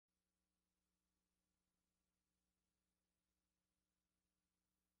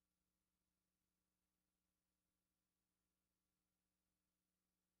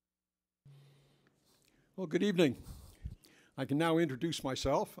Well, good evening. I can now introduce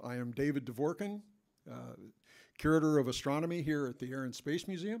myself. I am David Dvorkin, Curator of Astronomy here at the Air and Space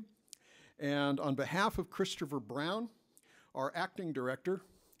Museum. And on behalf of Christopher Brown, our Acting Director,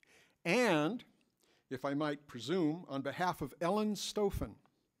 and, if I might presume, on behalf of Ellen Stoffen,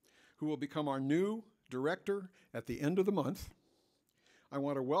 who will become our new Director at the end of the month, I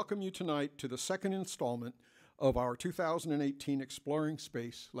want to welcome you tonight to the second installment of our 2018 Exploring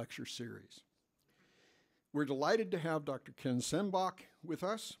Space Lecture Series. We're delighted to have Dr. Ken Sembach with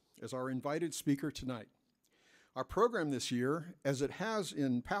us as our invited speaker tonight. Our program this year, as it has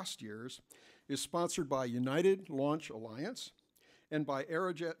in past years, is sponsored by United Launch Alliance and by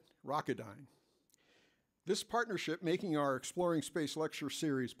Aerojet Rocketdyne. This partnership, making our Exploring Space Lecture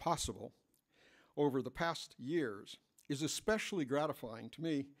Series possible over the past years, is especially gratifying to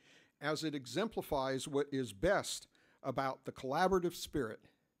me as it exemplifies what is best about the collaborative spirit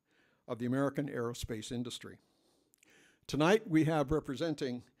of the American aerospace industry. Tonight we have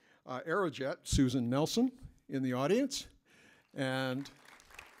representing Aerojet, Susan Nelson, in the audience, and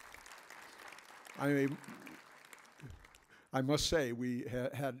I must say we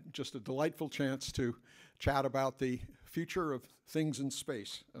had just a delightful chance to chat about the future of things in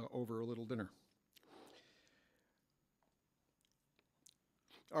space over a little dinner.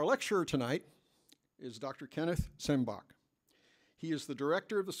 Our lecturer tonight is Dr. Kenneth Sembach. He is the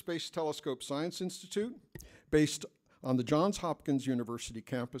director of the Space Telescope Science Institute, based on the Johns Hopkins University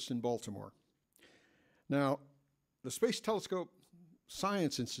campus in Baltimore. Now, the Space Telescope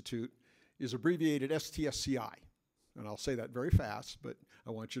Science Institute is abbreviated STSCI, and I'll say that very fast, but I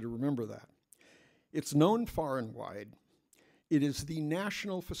want you to remember that. It's known far and wide. It is the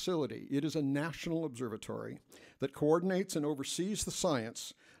national facility. It is a national observatory that coordinates and oversees the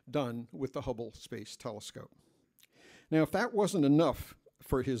science done with the Hubble Space Telescope. Now, if that wasn't enough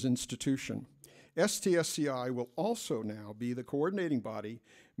for his institution, STSCI will also now be the coordinating body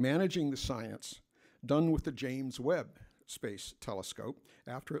managing the science done with the James Webb Space Telescope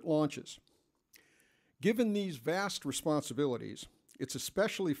after it launches. Given these vast responsibilities, it's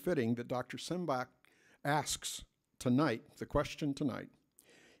especially fitting that Dr. Sembach asks tonight, the question tonight,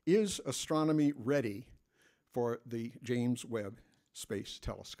 is astronomy ready for the James Webb Space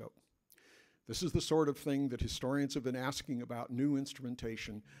Telescope? This is the sort of thing that historians have been asking about new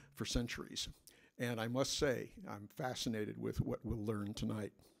instrumentation for centuries. And I must say, I'm fascinated with what we'll learn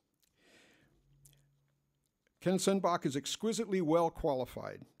tonight. Ken Sembach is exquisitely well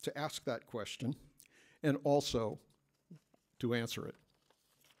qualified to ask that question and also to answer it.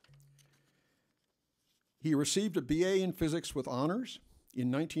 He received a BA in physics with honors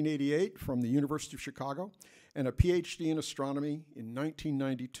in 1988 from the University of Chicago and a PhD in astronomy in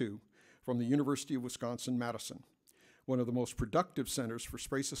 1992 from the University of Wisconsin-Madison, one of the most productive centers for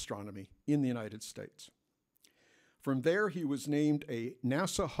space astronomy in the United States. From there, he was named a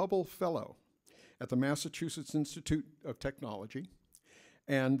NASA Hubble Fellow at the Massachusetts Institute of Technology,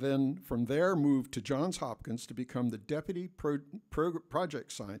 and then from there moved to Johns Hopkins to become the Deputy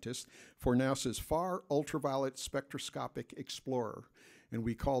Project Scientist for NASA's Far Ultraviolet Spectroscopic Explorer. And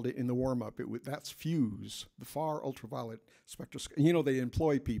we called it in the warm-up, that's FUSE, the Far Ultraviolet Spectroscopic. You know, they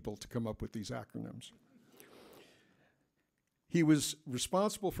employ people to come up with these acronyms. He was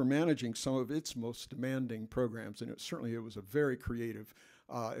responsible for managing some of its most demanding programs, and certainly it was a very creative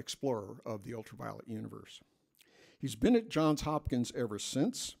explorer of the ultraviolet universe. He's been at Johns Hopkins ever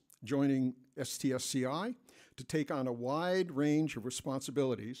since, joining STSCI to take on a wide range of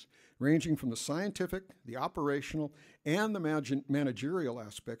responsibilities, ranging from the scientific, the operational, and the managerial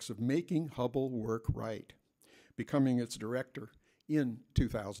aspects of making Hubble work right, becoming its director in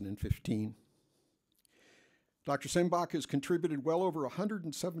 2015. Dr. Sembach has contributed well over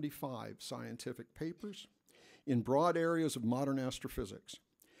 175 scientific papers in broad areas of modern astrophysics,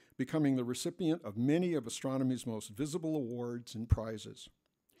 becoming the recipient of many of astronomy's most visible awards and prizes.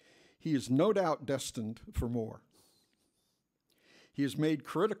 He is no doubt destined for more. He has made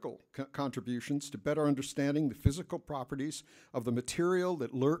critical contributions to better understanding the physical properties of the material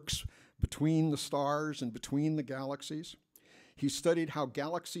that lurks between the stars and between the galaxies. He studied how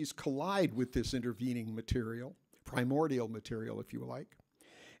galaxies collide with this intervening material, primordial material, if you like,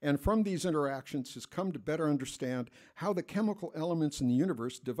 and from these interactions has come to better understand how the chemical elements in the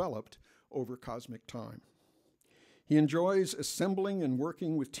universe developed over cosmic time. He enjoys assembling and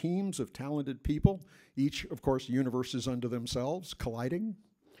working with teams of talented people, each, of course, universes unto themselves, colliding,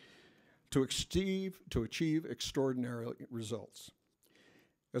 to achieve extraordinary results,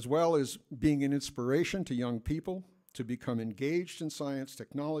 as well as being an inspiration to young people to become engaged in science,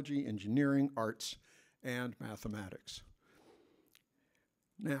 technology, engineering, arts, and mathematics.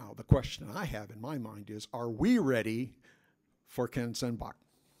 Now, the question I have in my mind is, are we ready for Ken Sembach?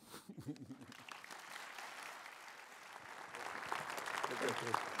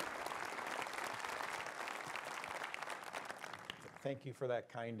 Thank you for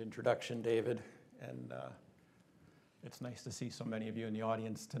that kind introduction, David. And it's nice to see so many of you in the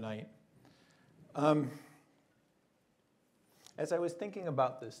audience tonight. As I was thinking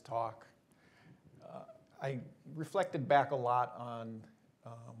about this talk, I reflected back a lot on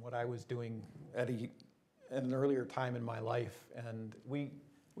what I was doing at an earlier time in my life. And we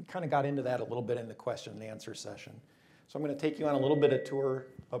kind of got into that a little bit in the question and answer session. So I'm going to take you on a little bit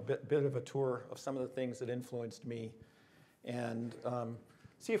of bit of a tour of some of the things that influenced me, and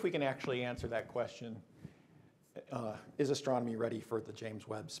see if we can actually answer that question. Is astronomy ready for the James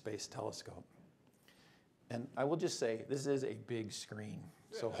Webb Space Telescope? And I will just say, this is a big screen,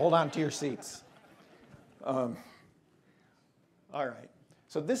 so hold on to your seats. All right,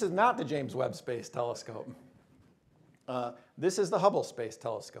 so this is not the James Webb Space Telescope. This is the Hubble Space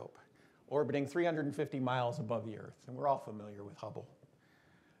Telescope, orbiting 350 miles above the Earth, and we're all familiar with Hubble.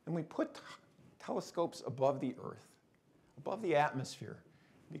 And we put telescopes above the Earth, above the atmosphere,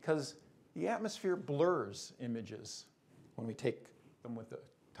 because the atmosphere blurs images when we take them with the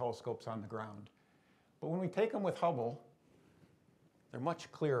telescopes on the ground. But when we take them with Hubble, they're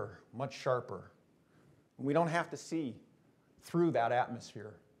much clearer, much sharper. We don't have to see through that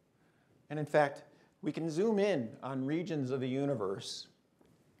atmosphere. And in fact, we can zoom in on regions of the universe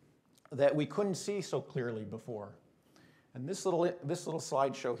that we couldn't see so clearly before. And this little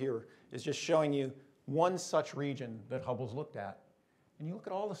slideshow here is just showing you one such region that Hubble's looked at. And you look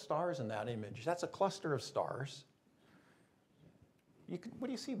at all the stars in that image. That's a cluster of stars. What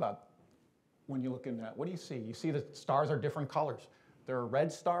do you see about when you look in that? What do you see? You see the stars are different colors. There are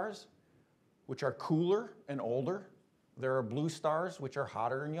red stars, which are cooler and older. There are blue stars, which are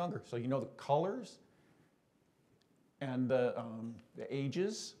hotter and younger. So you know the colors and the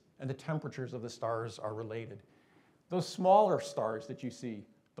ages and the temperatures of the stars are related. Those smaller stars that you see,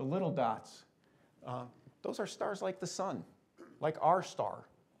 the little dots, those are stars like the sun, like our star.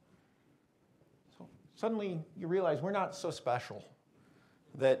 So suddenly you realize we're not so special,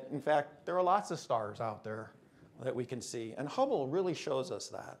 that in fact there are lots of stars out there that we can see, and Hubble really shows us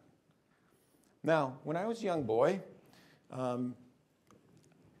that. Now, when I was a young boy, when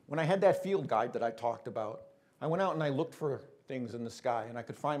I had that field guide that I talked about, I went out and I looked for things in the sky, and I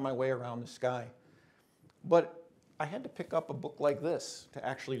could find my way around the sky. But I had to pick up a book like this to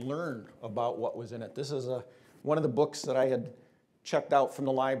actually learn about what was in it. This is one of the books that I had checked out from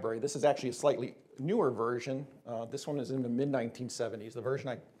the library. This is actually a slightly newer version. This one is in the mid-1970s. The version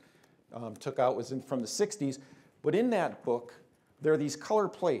I took out was from the 60s. But in that book, there are these color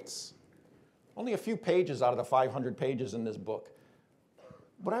plates. Only a few pages out of the 500 pages in this book.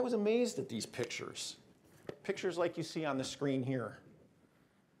 But I was amazed at these pictures. Pictures like you see on the screen here.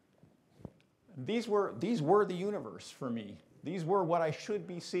 These were the universe for me. These were what I should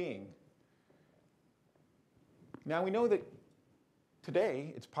be seeing. Now we know that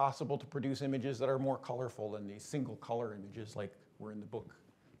today it's possible to produce images that are more colorful than these single color images like were in the book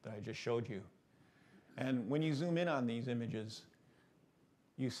that I just showed you. And when you zoom in on these images,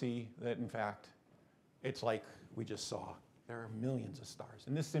 you see that in fact it's like we just saw. There are millions of stars.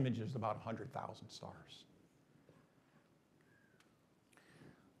 And this image is about 100,000 stars.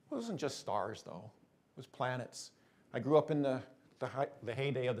 It wasn't just stars, though. It was planets. I grew up in the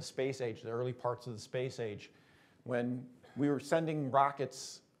heyday of the space age, the early parts of the space age, when we were sending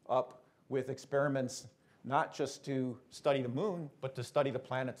rockets up with experiments not just to study the moon, but to study the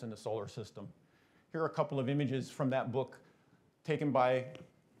planets in the solar system. Here are a couple of images from that book taken by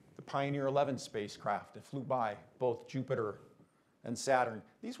the Pioneer 11 spacecraft that flew by both Jupiter and Saturn.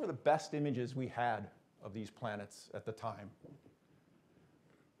 These were the best images we had of these planets at the time.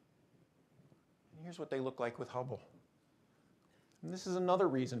 And here's what they look like with Hubble. And this is another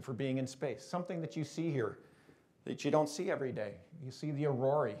reason for being in space, something that you see here that you don't see every day. You see the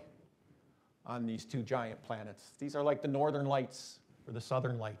aurorae on these two giant planets. These are like the northern lights or the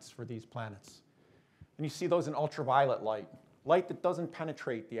southern lights for these planets. And you see those in ultraviolet light, light that doesn't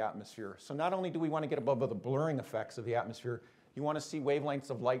penetrate the atmosphere. So not only do we want to get above the blurring effects of the atmosphere, you want to see wavelengths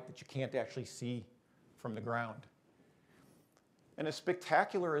of light that you can't actually see from the ground. And as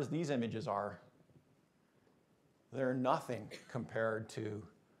spectacular as these images are, they're nothing compared to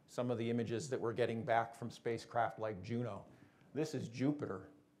some of the images that we're getting back from spacecraft like Juno. This is Jupiter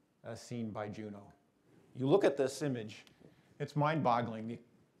as seen by Juno. You look at this image, it's mind-boggling, the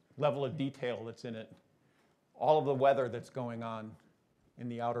level of detail that's in it, all of the weather that's going on in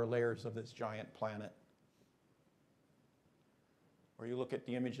the outer layers of this giant planet. Or you look at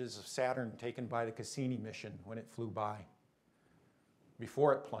the images of Saturn taken by the Cassini mission when it flew by,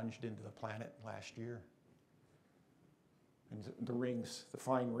 before it plunged into the planet last year. And the rings, the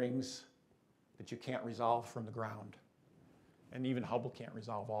fine rings that you can't resolve from the ground. And even Hubble can't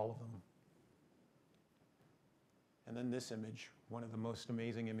resolve all of them. And then this image, one of the most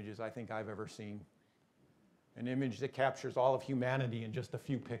amazing images I think I've ever seen. An image that captures all of humanity in just a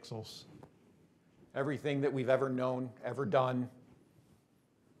few pixels. Everything that we've ever known, ever done,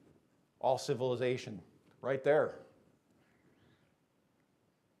 all civilization, right there.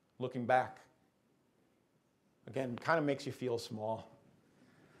 Looking back. Again, kind of makes you feel small.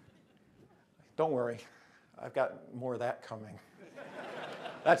 Don't worry, I've got more of that coming.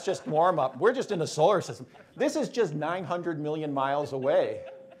 That's just warm-up. We're just in the solar system. This is just 900 million miles away.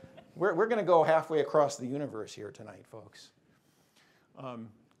 We're going to go halfway across the universe here tonight, folks.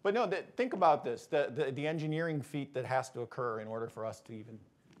 But no, think about this, the engineering feat that has to occur in order for us to even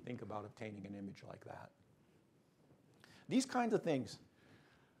think about obtaining an image like that. These kinds of things,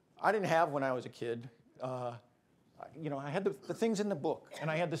 I didn't have when I was a kid. I had the things in the book, and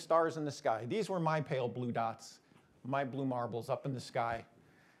I had the stars in the sky. These were my pale blue dots, my blue marbles up in the sky.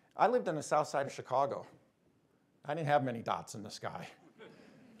 I lived on the south side of Chicago. I didn't have many dots in the sky.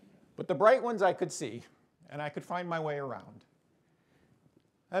 But the bright ones I could see, and I could find my way around.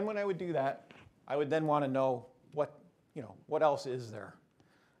 And when I would do that, I would then want to know what else is there.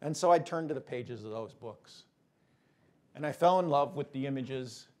 And so I'd turn to the pages of those books. And I fell in love with the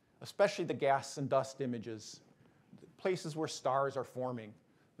images, especially the gas and dust images, places where stars are forming.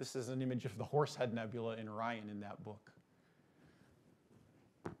 This is an image of the Horsehead Nebula in Orion in that book.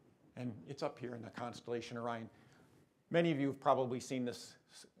 And it's up here in the constellation Orion. Many of you have probably seen this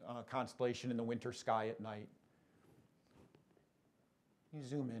constellation in the winter sky at night. You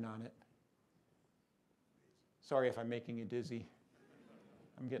zoom in on it. Sorry if I'm making you dizzy.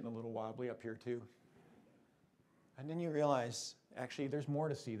 I'm getting a little wobbly up here too. And then you realize, actually, there's more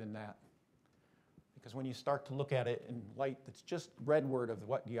to see than that. Because when you start to look at it in light that's just redward of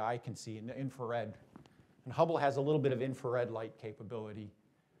what the eye can see in the infrared, and Hubble has a little bit of infrared light capability,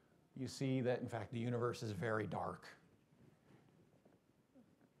 you see that, in fact, the universe is very dark.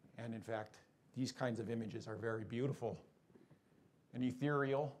 And in fact, these kinds of images are very beautiful and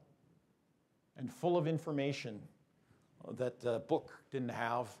ethereal and full of information that the book didn't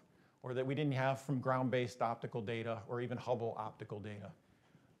have, or that we didn't have from ground-based optical data or even Hubble optical data.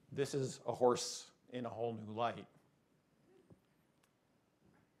 This is a horse in a whole new light.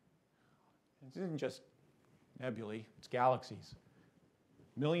 This isn't just nebulae, it's galaxies.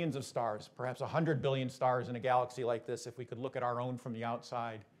 Millions of stars, perhaps 100 billion stars in a galaxy like this. If we could look at our own from the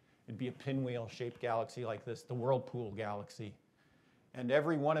outside, it'd be a pinwheel-shaped galaxy like this, the Whirlpool galaxy. And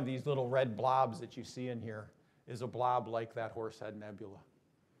every one of these little red blobs that you see in here is a blob like that Horsehead Nebula,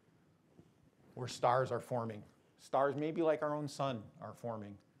 where stars are forming. Stars, maybe like our own sun, are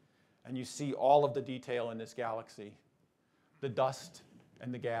forming. And you see all of the detail in this galaxy. The dust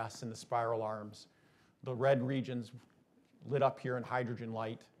and the gas and the spiral arms. The red regions lit up here in hydrogen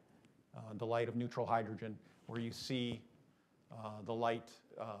light, the light of neutral hydrogen, where you see the light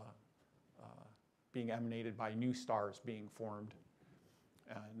being emanated by new stars being formed.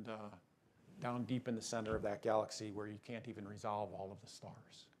 And down deep in the center of that galaxy where you can't even resolve all of the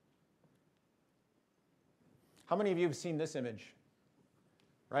stars. How many of you have seen this image?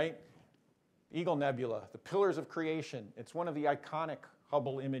 Right? Eagle Nebula, the Pillars of Creation. It's one of the iconic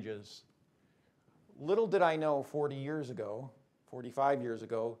Hubble images. Little did I know 40 years ago, 45 years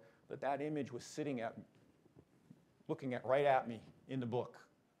ago, that image was looking right at me in the book.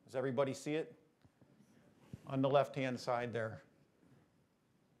 Does everybody see it? On the left-hand side there.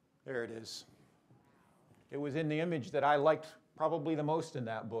 There it is. It was in the image that I liked probably the most in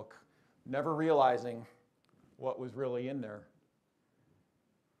that book, never realizing what was really in there,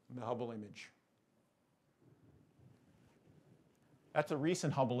 the Hubble image. That's a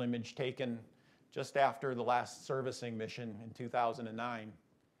recent Hubble image taken just after the last servicing mission in 2009.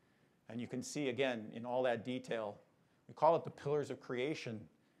 And you can see again in all that detail, we call it the Pillars of Creation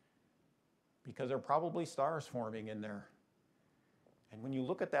because there are probably stars forming in there. And when you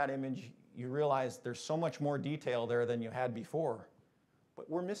look at that image, you realize there's so much more detail there than you had before. But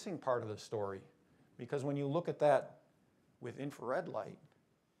we're missing part of the story because when you look at that with infrared light,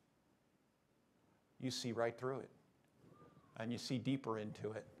 you see right through it. And you see deeper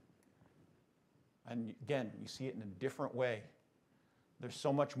into it. And again, you see it in a different way. There's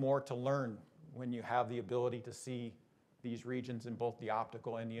so much more to learn when you have the ability to see these regions in both the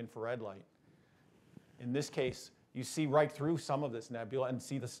optical and the infrared light. In this case, you see right through some of this nebula and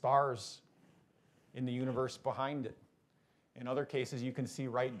see the stars in the universe behind it. In other cases, you can see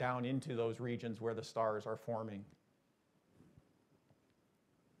right down into those regions where the stars are forming.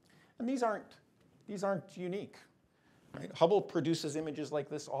 And these aren't unique. Right? Hubble produces images like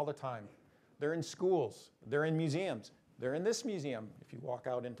this all the time. They're in schools, they're in museums, they're in this museum. If you walk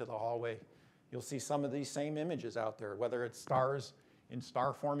out into the hallway, you'll see some of these same images out there, whether it's stars in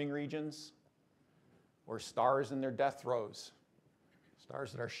star-forming regions or stars in their death throes,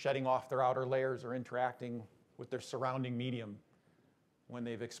 stars that are shedding off their outer layers or interacting with their surrounding medium when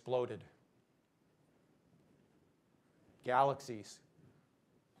they've exploded. Galaxies,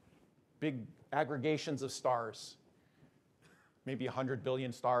 big aggregations of stars, maybe 100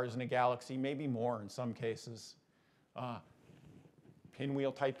 billion stars in a galaxy, maybe more in some cases.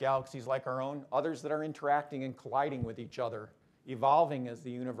 Pinwheel-type galaxies like our own, others that are interacting and colliding with each other, evolving as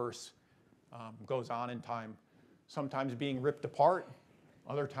the universe goes on in time, sometimes being ripped apart,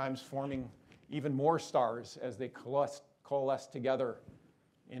 other times forming even more stars as they coalesce together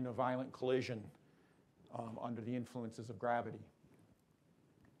in a violent collision under the influences of gravity.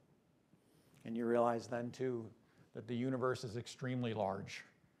 And you realize then, too, that the universe is extremely large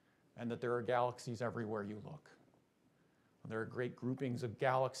and that there are galaxies everywhere you look. There are great groupings of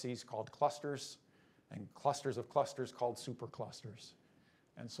galaxies called clusters and clusters of clusters called superclusters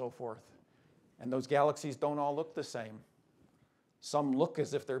and so forth. And those galaxies don't all look the same. Some look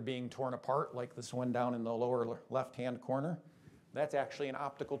as if they're being torn apart, like this one down in the lower left-hand corner. That's actually an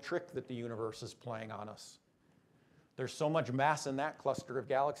optical trick that the universe is playing on us. There's so much mass in that cluster of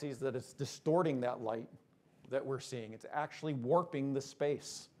galaxies that it's distorting that light that we're seeing. It's actually warping the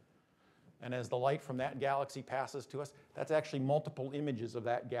space. And as the light from that galaxy passes to us, that's actually multiple images of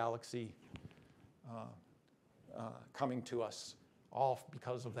that galaxy coming to us, all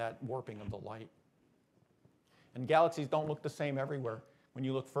because of that warping of the light. And galaxies don't look the same everywhere. When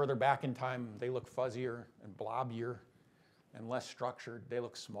you look further back in time, they look fuzzier and blobbier and less structured. They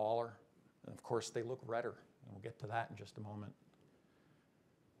look smaller. And of course, they look redder. And we'll get to that in just a moment.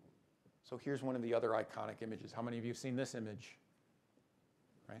 So here's one of the other iconic images. How many of you have seen this image?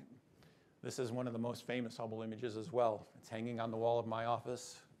 Right? This is one of the most famous Hubble images as well. It's hanging on the wall of my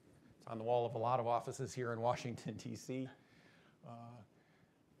office. It's on the wall of a lot of offices here in Washington, D.C.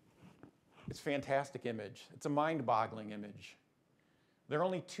 It's a fantastic image. It's a mind-boggling image. There are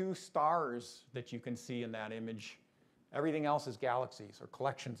only 2 stars that you can see in that image. Everything else is galaxies or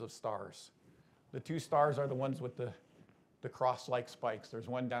collections of stars. The 2 stars are the ones with the cross-like spikes. There's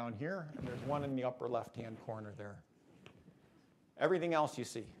one down here, and there's one in the upper left-hand corner there. Everything else you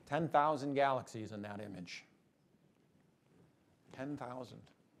see, 10,000 galaxies in that image. 10,000.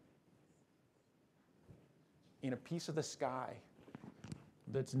 In a piece of the sky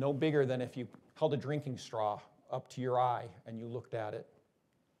that's no bigger than if you held a drinking straw up to your eye and you looked at it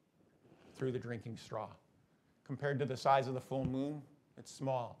through the drinking straw. Compared to the size of the full moon, it's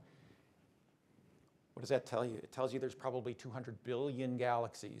small. What does that tell you? It tells you there's probably 200 billion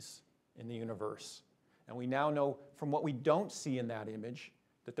galaxies in the universe. And we now know from what we don't see in that image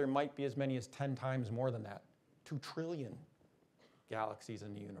that there might be as many as 10 times more than that. 2 trillion galaxies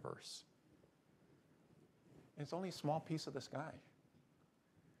in the universe. And it's only a small piece of the sky.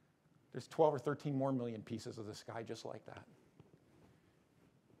 There's 12 or 13 more million pieces of the sky just like that.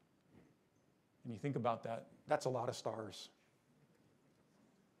 And you think about that, that's a lot of stars.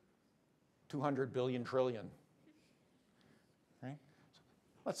 200 billion trillion. Right?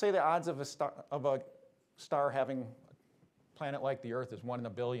 Let's say the odds of a star having a planet like the Earth is 1 in a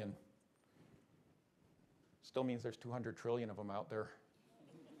billion. Still means there's 200 trillion of them out there.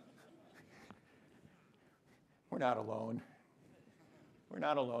 We're not alone. We're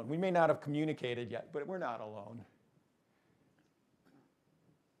not alone. We may not have communicated yet, but we're not alone.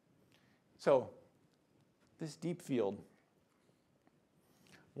 So, this deep field,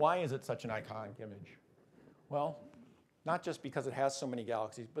 why is it such an iconic image? Well, not just because it has so many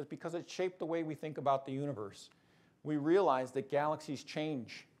galaxies, but because it shaped the way we think about the universe. We realize that galaxies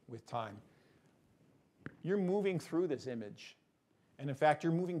change with time. You're moving through this image, and in fact,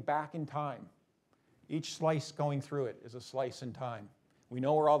 you're moving back in time. Each slice going through it is a slice in time. We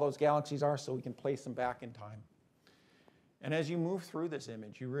know where all those galaxies are, so we can place them back in time. And as you move through this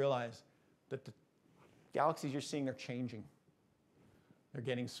image, you realize that the galaxies you're seeing are changing. They're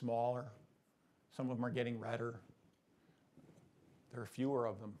getting smaller. Some of them are getting redder. There are fewer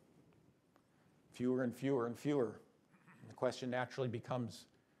of them. Fewer and fewer and fewer. And the question naturally becomes,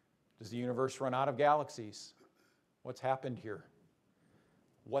 does the universe run out of galaxies? What's happened here?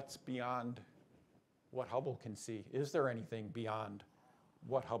 What's beyond what Hubble can see? Is there anything beyond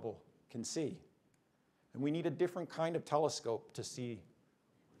what Hubble can see? And we need a different kind of telescope to see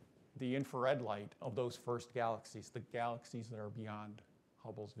the infrared light of those first galaxies, the galaxies that are beyond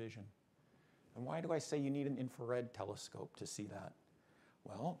Hubble's vision. And why do I say you need an infrared telescope to see that?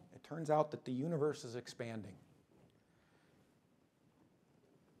 Well, it turns out that the universe is expanding.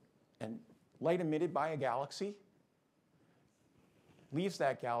 And light emitted by a galaxy leaves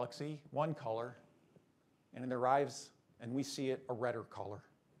that galaxy one color, and it arrives, and we see it a redder color.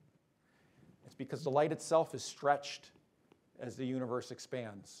 It's because the light itself is stretched as the universe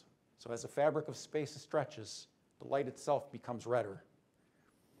expands. So as the fabric of space stretches, the light itself becomes redder.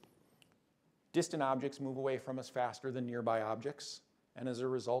 Distant objects move away from us faster than nearby objects, and as a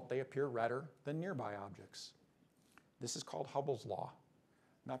result, they appear redder than nearby objects. This is called Hubble's law,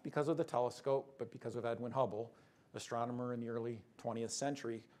 not because of the telescope, but because of Edwin Hubble, astronomer in the early 20th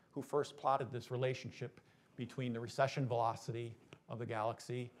century, who first plotted this relationship between the recession velocity of the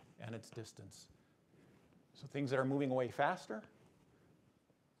galaxy and its distance. So things that are moving away faster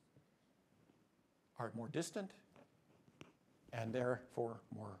are more distant and therefore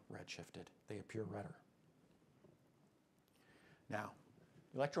more redshifted. They appear redder. Now,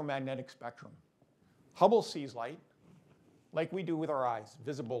 electromagnetic spectrum. Hubble sees light like we do with our eyes,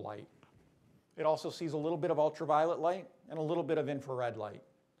 visible light. It also sees a little bit of ultraviolet light and a little bit of infrared light.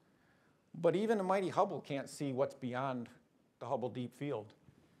 But even a mighty Hubble can't see what's beyond the Hubble Deep Field.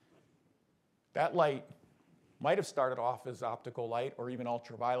 That light might have started off as optical light or even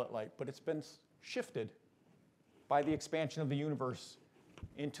ultraviolet light, but it's been shifted by the expansion of the universe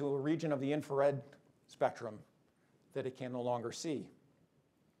into a region of the infrared spectrum that it can no longer see.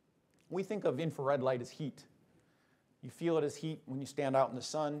 We think of infrared light as heat. You feel it as heat when you stand out in the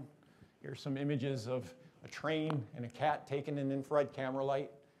sun. Here's some images of a train and a cat taken in infrared camera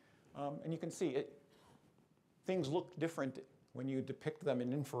light. And you can see it. Things look different when you depict them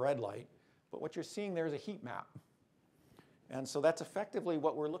in infrared light, but what you're seeing there is a heat map. And so that's effectively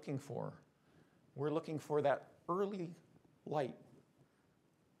what we're looking for. We're looking for that early light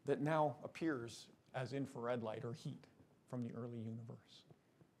that now appears as infrared light or heat from the early universe.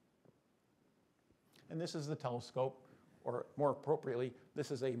 And this is the telescope, or more appropriately,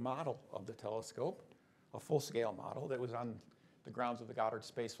 this is a model of the telescope, a full-scale model that was on the grounds of the Goddard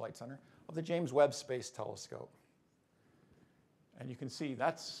Space Flight Center, of the James Webb Space Telescope. And you can see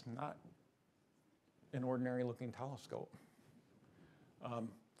that's not an ordinary-looking telescope.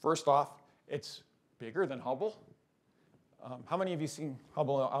 First off, it's bigger than Hubble. How many of you seen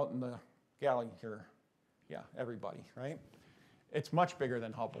Hubble out in the galley here? Yeah, everybody, right? It's much bigger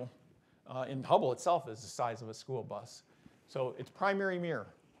than Hubble. And Hubble itself is the size of a school bus. So its primary mirror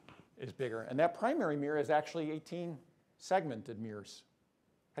is bigger. And that primary mirror is actually 18 segmented mirrors,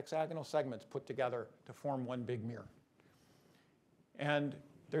 hexagonal segments put together to form one big mirror. And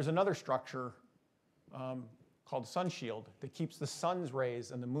there's another structure called sun shield that keeps the sun's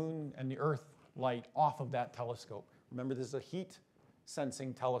rays and the moon and the earth light off of that telescope. Remember, this is a heat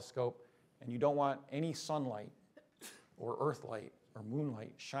sensing telescope, and you don't want any sunlight or earth light or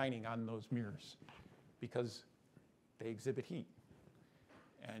moonlight shining on those mirrors because they exhibit heat.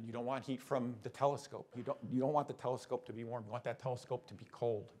 And you don't want heat from the telescope. You don't want the telescope to be warm. You want that telescope to be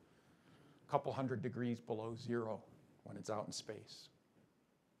cold, a couple hundred degrees below zero when it's out in space.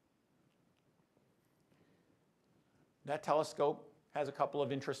 That telescope has a couple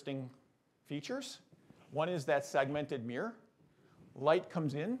of interesting features. One is that segmented mirror. Light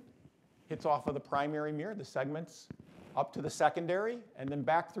comes in, hits off of the primary mirror, the segments, up to the secondary, and then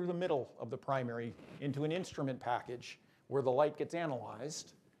back through the middle of the primary into an instrument package where the light gets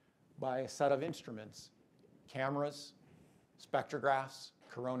analyzed by a set of instruments, cameras, spectrographs,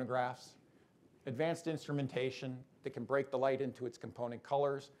 coronagraphs, advanced instrumentation that can break the light into its component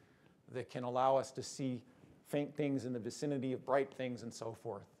colors, that can allow us to see faint things in the vicinity of bright things and so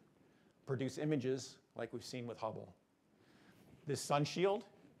forth, produce images like we've seen with Hubble. This sun shield,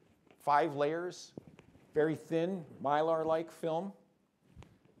 5 layers, very thin, mylar-like film,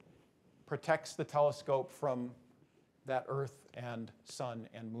 protects the telescope from that Earth and sun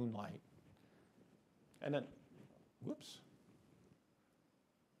and moonlight. And then, whoops.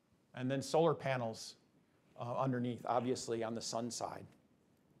 And then solar panels underneath, obviously on the sun side.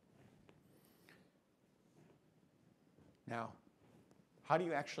 Now, how do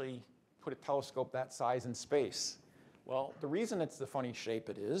you actually put a telescope that size in space? Well, the reason it's the funny shape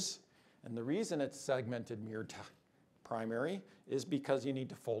it is, and the reason it's segmented mirrored primary, is because you need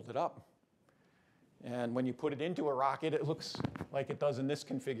to fold it up. And when you put it into a rocket, it looks like it does in this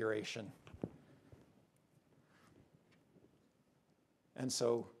configuration. And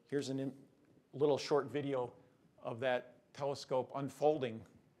so here's a little short video of that telescope unfolding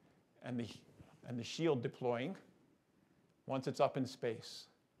and the shield deploying once it's up in space.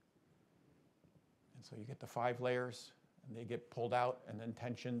 And so you get the 5 layers, and they get pulled out and then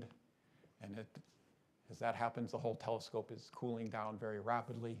tensioned. And as that happens, the whole telescope is cooling down very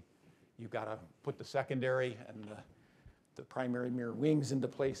rapidly. You've got to put the secondary and the primary mirror wings into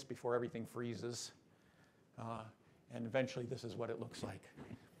place before everything freezes. And eventually, this is what it looks like.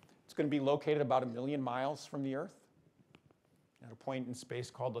 It's going to be located about 1 million miles from the Earth at a point in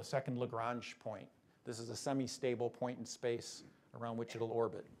space called the second Lagrange point. This is a semi-stable point in space around which it'll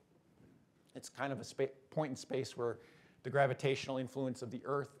orbit. It's kind of a point in space where the gravitational influence of the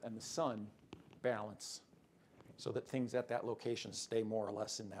Earth and the Sun balance so that things at that location stay more or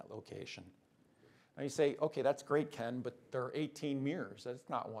less in that location. Now you say, okay, that's great, Ken, but there are 18 mirrors. That's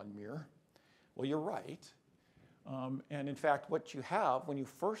not one mirror. Well, you're right. And in fact, what you have when you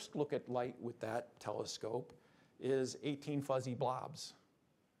first look at light with that telescope is 18 fuzzy blobs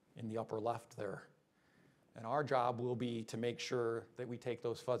in the upper left there. And our job will be to make sure that we take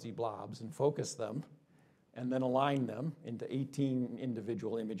those fuzzy blobs and focus them and then align them into 18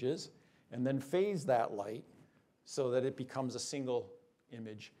 individual images and then phase that light so that it becomes a single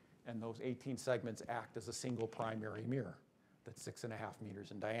image, and those 18 segments act as a single primary mirror that's 6.5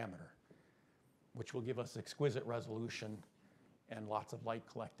 meters in diameter, which will give us exquisite resolution and lots of light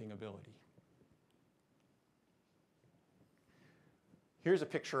collecting ability. Here's a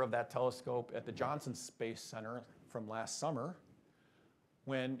picture of that telescope at the Johnson Space Center from last summer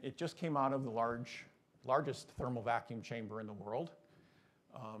when it just came out of the largest thermal vacuum chamber in the world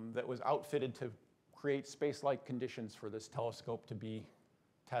that was outfitted to create space-like conditions for this telescope to be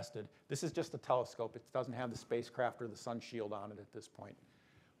tested. This is just a telescope. It doesn't have the spacecraft or the sun shield on it at this point.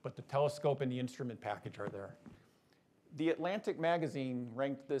 But the telescope and the instrument package are there. The Atlantic magazine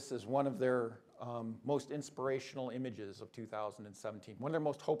ranked this as one of their most inspirational images of 2017, one of their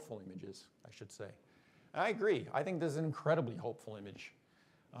most hopeful images, I should say. And I agree. I think this is an incredibly hopeful image.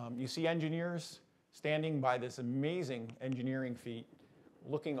 You see engineers standing by this amazing engineering feat,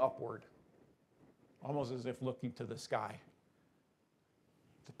 looking upward, almost as if looking to the sky.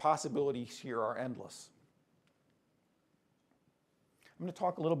 The possibilities here are endless. I'm going to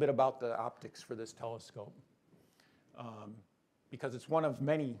talk a little bit about the optics for this telescope because it's one of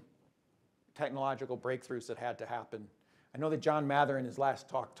many technological breakthroughs that had to happen. I know that John Mather in his last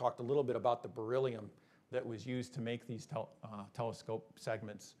talk talked a little bit about the beryllium that was used to make these telescope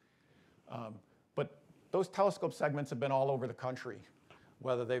segments. But those telescope segments have been all over the country,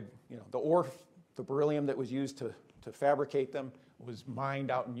 whether they've, the beryllium that was used to fabricate them was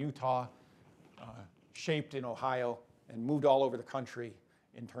mined out in Utah, shaped in Ohio, and moved all over the country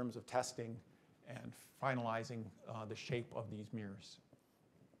in terms of testing and finalizing the shape of these mirrors.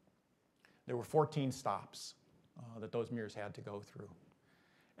 There were 14 stops that those mirrors had to go through.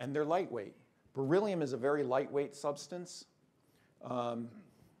 And they're lightweight. Beryllium is a very lightweight substance.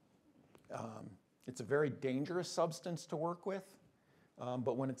 It's a very dangerous substance to work with,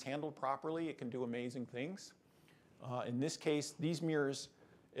 but when it's handled properly, it can do amazing things. In this case, these mirrors,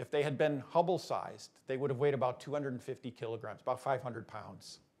 if they had been Hubble-sized, they would have weighed about 250 kilograms, about 500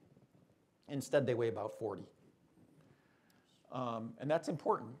 pounds. Instead, they weigh about 40. And that's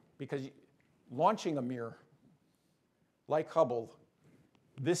important because launching a mirror like Hubble,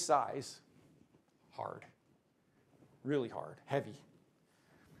 this size, hard, really hard, heavy.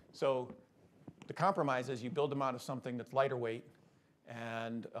 So the compromise is you build them out of something that's lighter weight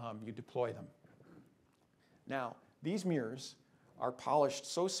and you deploy them. Now, these mirrors are polished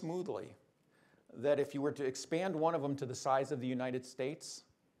so smoothly that if you were to expand one of them to the size of the United States,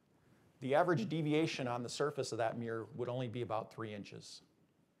 the average deviation on the surface of that mirror would only be about 3 inches.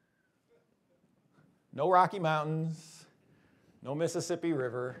 No Rocky Mountains, no Mississippi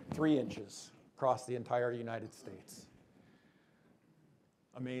River, 3 inches across the entire United States.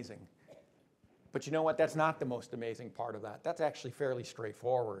 Amazing. But you know what? That's not the most amazing part of that. That's actually fairly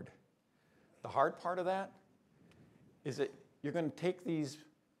straightforward. The hard part of that is that you're going to take these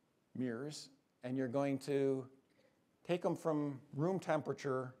mirrors and you're going to take them from room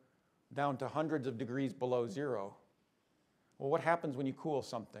temperature down to hundreds of degrees below zero. Well, what happens when you cool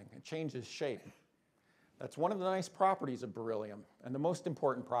something? It changes shape. That's one of the nice properties of beryllium, and the most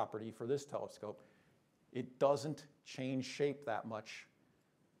important property for this telescope. It doesn't change shape that much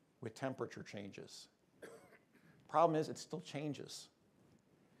with temperature changes. Problem is, it still changes.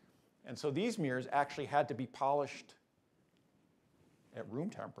 And so these mirrors actually had to be polished at room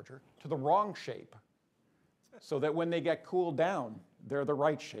temperature to the wrong shape so that when they get cooled down, they're the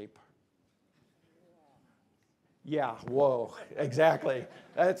right shape. Yeah, whoa, exactly.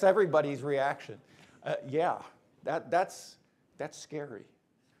 That's everybody's reaction. Yeah, that's scary.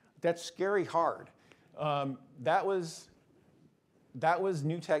 That's scary hard. That was that was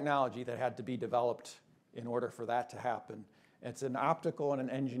new technology that had to be developed in order for that to happen. It's an optical and an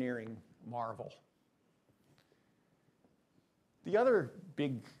engineering marvel. The other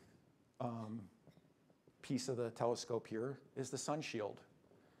big piece of the telescope here is the sun shield.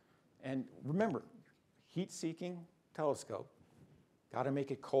 And remember, heat-seeking telescope, got to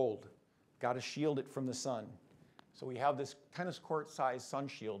make it cold, got to shield it from the sun. So we have this tennis court-sized sun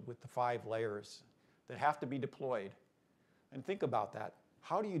shield with the 5 layers that have to be deployed. And think about that.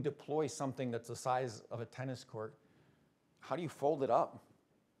 How do you deploy something that's the size of a tennis court? How do you fold it up?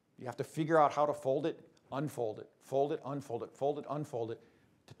 You have to figure out how to fold it, unfold it, fold it, unfold it, fold it, unfold it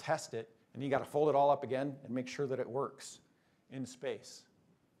to test it. And you got to fold it all up again and make sure that it works in space.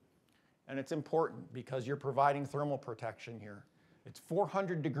 And it's important because you're providing thermal protection here. It's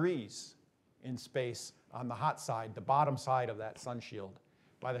 400 degrees in space on the hot side, the bottom side of that sun shield.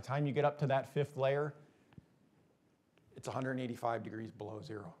 By the time you get up to that 5th layer, it's 185 degrees below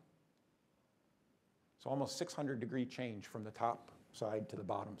zero. So almost 600 degree change from the top side to the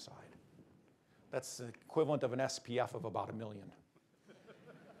bottom side. That's the equivalent of an SPF of about 1 million.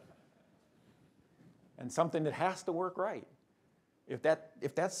 And something that has to work right. If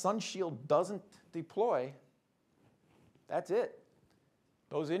that sun shield doesn't deploy, that's it.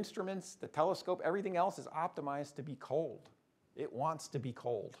 Those instruments, the telescope, everything else is optimized to be cold. It wants to be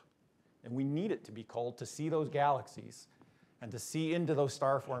cold. And we need it to be cold to see those galaxies and to see into those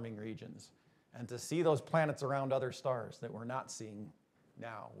star-forming regions and to see those planets around other stars that we're not seeing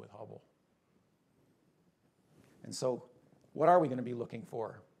now with Hubble. And so what are we going to be looking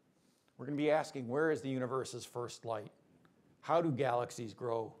for? We're going to be asking, where is the universe's first light? How do galaxies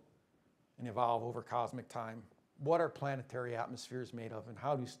grow and evolve over cosmic time? What are planetary atmospheres made of, and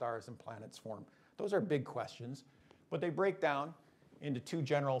how do stars and planets form? Those are big questions, but they break down into 2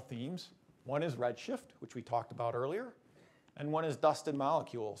 general themes. One is redshift, which we talked about earlier, and one is dust and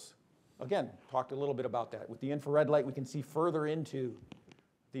molecules. Again, talked a little bit about that. With the infrared light, we can see further into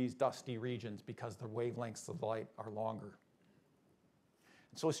these dusty regions because the wavelengths of the light are longer.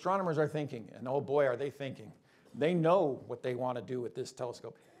 So astronomers are thinking, and oh boy, are they thinking. They know what they want to do with this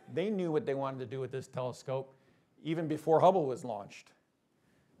telescope. They knew what they wanted to do with this telescope even before Hubble was launched.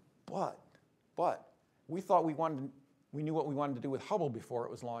 But we thought we knew what we wanted to do with Hubble before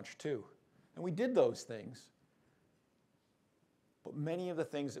it was launched too. And we did those things. But many of the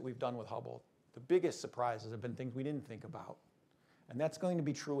things that we've done with Hubble, the biggest surprises have been things we didn't think about. And that's going to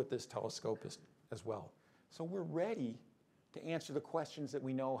be true with this telescope as well. So we're ready to answer the questions that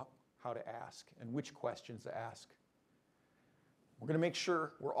we know how to ask and which questions to ask. We're going to make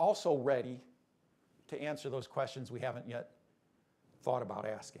sure we're also ready to answer those questions we haven't yet thought about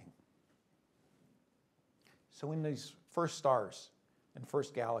asking. So in these first stars and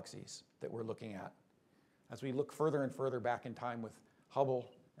first galaxies that we're looking at, as we look further and further back in time with Hubble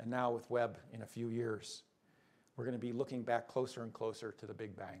and now with Webb in a few years, we're going to be looking back closer and closer to the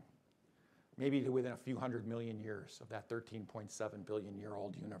Big Bang, maybe to within a few 100 million years of that 13.7 billion year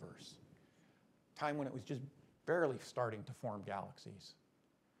old universe. Time when it was just barely starting to form galaxies.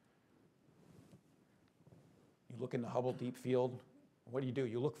 You look in the Hubble Deep Field, what do?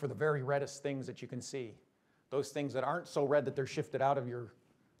 You look for the very reddest things that you can see. Those things that aren't so red that they're shifted out of your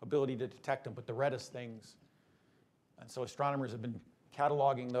ability to detect them, but the reddest things. And so astronomers have been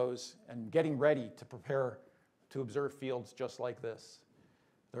cataloging those and getting ready to prepare to observe fields just like this.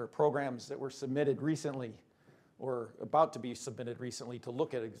 There are programs that were submitted recently or about to be submitted recently to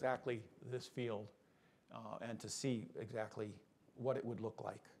look at exactly this field and to see exactly what it would look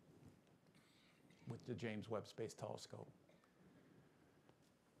like with the James Webb Space Telescope.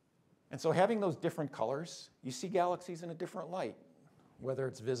 And so having those different colors, you see galaxies in a different light, whether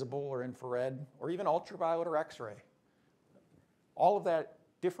it's visible or infrared or even ultraviolet or X-ray. All of that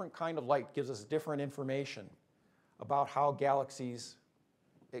different kind of light gives us different information about how galaxies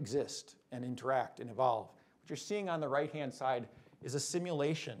exist and interact and evolve. What you're seeing on the right-hand side is a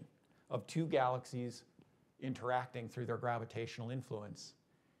simulation of 2 galaxies interacting through their gravitational influence.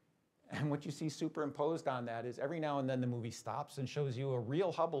 And what you see superimposed on that is every now and then the movie stops and shows you a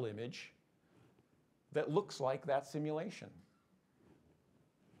real Hubble image that looks like that simulation.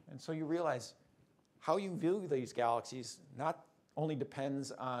 And so you realize how you view these galaxies not only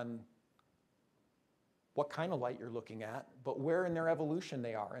depends on what kind of light you're looking at, but where in their evolution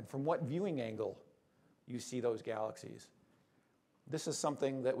they are and from what viewing angle you see those galaxies. This is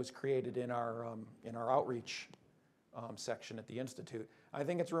something that was created in our outreach section at the Institute. I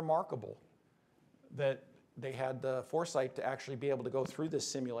think it's remarkable that they had the foresight to actually be able to go through this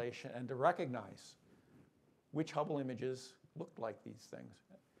simulation and to recognize which Hubble images looked like these things.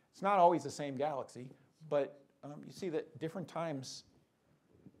 It's not always the same galaxy, but you see that different times,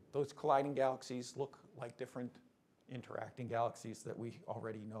 those colliding galaxies look like different interacting galaxies that we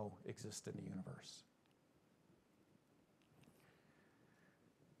already know exist in the universe.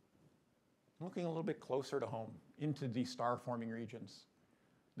 Looking a little bit closer to home, into the star-forming regions.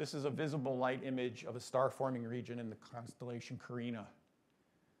 This is a visible light image of a star-forming region in the constellation Carina.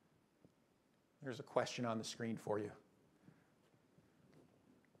 There's a question on the screen for you.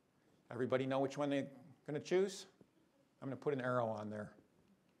 Everybody know which one they're going to choose? I'm going to put an arrow on there.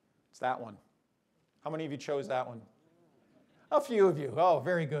 It's that one. How many of you chose that one? A few of you. Oh,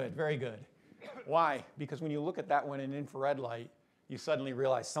 very good, very good. Why? Because when you look at that one in infrared light, you suddenly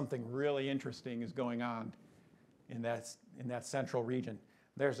realize something really interesting is going on in that central region.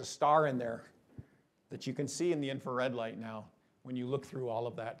 There's a star in there that you can see in the infrared light now when you look through all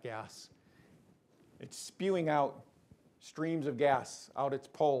of that gas. It's spewing out streams of gas out its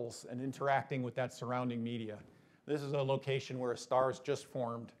poles and interacting with that surrounding media. This is a location where a star has just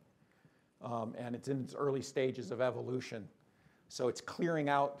formed, and it's in its early stages of evolution. So it's clearing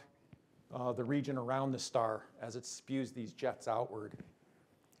out the region around the star as it spews these jets outward,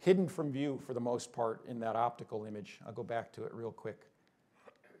 hidden from view for the most part in that optical image. I'll go back to it real quick.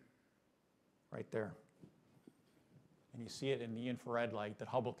 Right there. And you see it in the infrared light that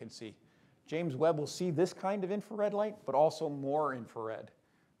Hubble can see. James Webb will see this kind of infrared light, but also more infrared.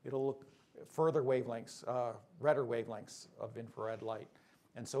 It'll look further wavelengths, redder wavelengths of infrared light.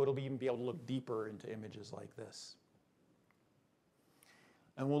 And so it'll even be able to look deeper into images like this.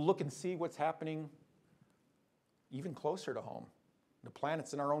 And we'll look and see what's happening even closer to home. The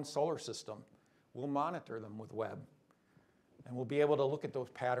planets in our own solar system. We'll monitor them with Webb. And we'll be able to look at those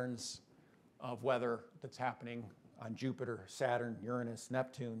patterns of weather that's happening on Jupiter, Saturn, Uranus,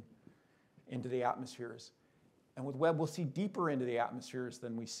 Neptune, into the atmospheres. And with Webb, we'll see deeper into the atmospheres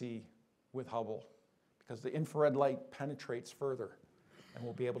than we see with Hubble, because the infrared light penetrates further, and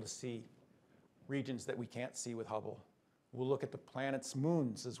we'll be able to see regions that we can't see with Hubble. We'll look at the planets'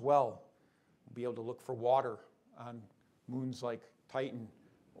 moons as well. We'll be able to look for water on moons like Titan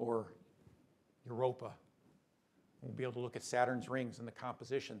or Europa. We'll be able to look at Saturn's rings and the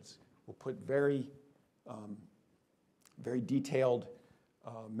compositions. We'll put very detailed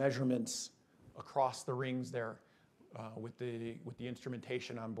measurements across the rings there with the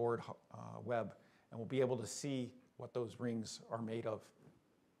instrumentation on board Webb, and we'll be able to see what those rings are made of.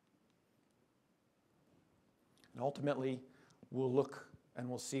 And ultimately, we'll look and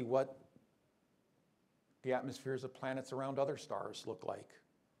we'll see what the atmospheres of planets around other stars look like.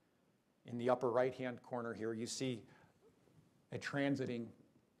 In the upper right-hand corner here, you see a transiting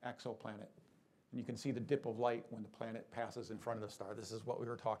exoplanet. And you can see the dip of light when the planet passes in front of the star. This is what we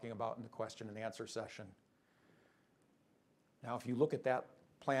were talking about in the question and answer session. Now, if you look at that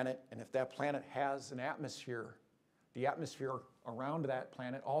planet, and if that planet has an atmosphere, the atmosphere around that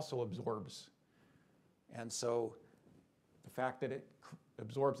planet also absorbs. And so the fact that it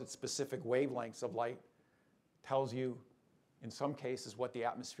absorbs at specific wavelengths of light tells you, in some cases, what the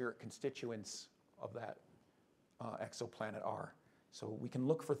atmospheric constituents of that exoplanet are. So we can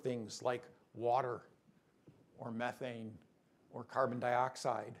look for things like water, or methane, or carbon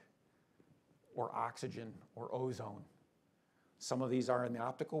dioxide, or oxygen, or ozone. Some of these are in the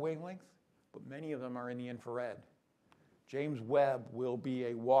optical wavelength, but many of them are in the infrared. James Webb will be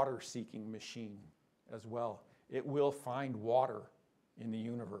a water-seeking machine as well. It will find water in the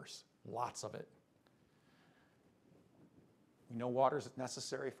universe, lots of it. We know water is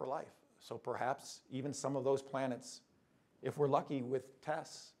necessary for life, so perhaps even some of those planets, if we're lucky with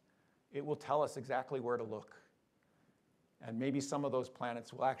tests, it will tell us exactly where to look. And maybe some of those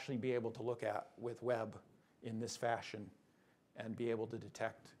planets we'll actually be able to look at with Webb in this fashion and be able to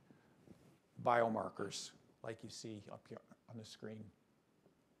detect biomarkers like you see up here on the screen.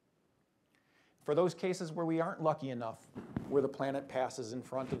 For those cases where we aren't lucky enough, where the planet passes in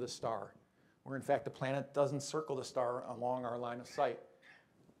front of the star, where in fact the planet doesn't circle the star along our line of sight,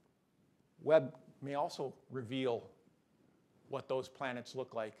 Webb may also reveal what those planets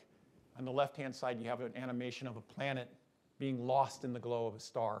look like. On the left-hand side, you have an animation of a planet being lost in the glow of a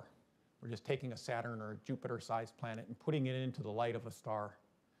star. We're just taking a Saturn or a Jupiter-sized planet and putting it into the light of a star.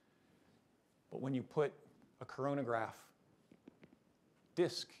 But when you put a coronagraph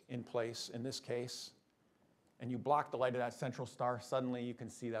disk in place, in this case, and you block the light of that central star, suddenly you can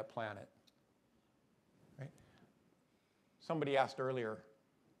see that planet. Right? Somebody asked earlier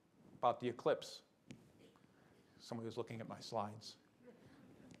about the eclipse. Somebody was looking at my slides.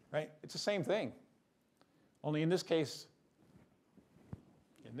 Right? It's the same thing. Only in this case,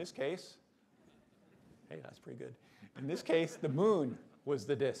 hey, that's pretty good. In this case, the moon was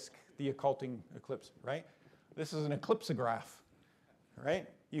the disk, the occulting eclipse, right? This is an eclipsograph, right?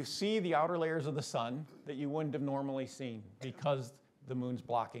 You see the outer layers of the sun that you wouldn't have normally seen because the moon's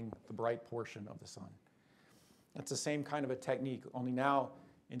blocking the bright portion of the sun. That's the same kind of a technique, only now,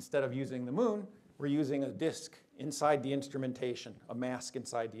 instead of using the moon, we're using a disk inside the instrumentation, a mask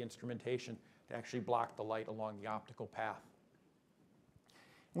inside the instrumentation to actually block the light along the optical path.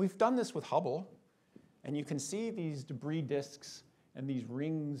 We've done this with Hubble, and you can see these debris disks and these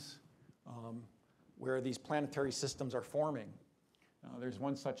rings where these planetary systems are forming. There's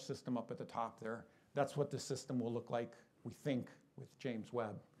one such system up at the top there. That's what the system will look like, we think, with James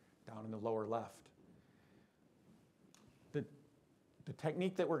Webb down in the lower left. The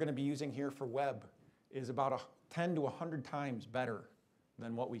technique that we're going to be using here for Webb is about 10 to 100 times better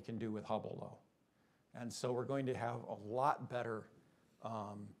than what we can do with Hubble, though. And so we're going to have a lot better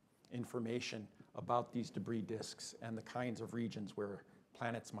information about these debris disks and the kinds of regions where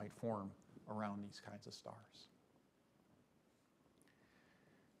planets might form around these kinds of stars.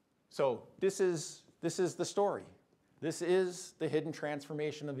 So this is the story. This is the hidden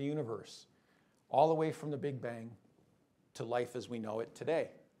transformation of the universe, all the way from the Big Bang to life as we know it today.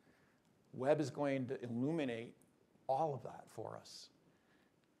 Webb is going to illuminate all of that for us.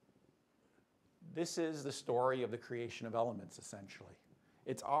 This is the story of the creation of elements, essentially.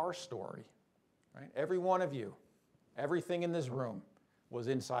 It's our story, right? Every one of you, everything in this room was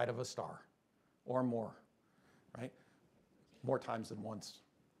inside of a star or more, right? More times than once,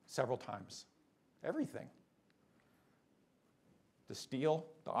 several times. Everything. The steel,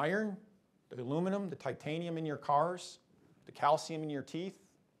 the iron, the aluminum, the titanium in your cars, the calcium in your teeth,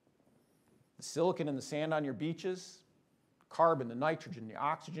 the silicon and the sand on your beaches, carbon, the nitrogen, the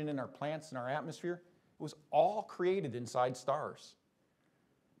oxygen in our plants and our atmosphere. It was all created inside stars,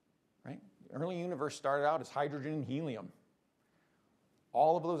 right? The early universe started out as hydrogen and helium.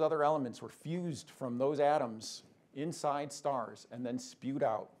 All of those other elements were fused from those atoms inside stars and then spewed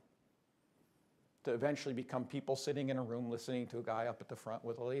out to eventually become people sitting in a room listening to a guy up at the front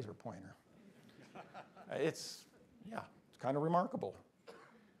with a laser pointer. It's kind of remarkable.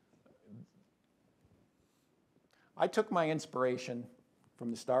 I took my inspiration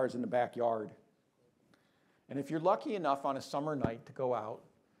from the stars in the backyard. And if you're lucky enough on a summer night to go out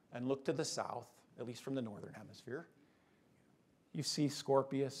and look to the south, at least from the northern hemisphere, you see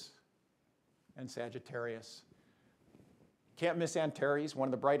Scorpius and Sagittarius. Can't miss Antares, one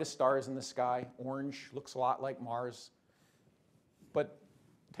of the brightest stars in the sky. Orange, looks a lot like Mars. But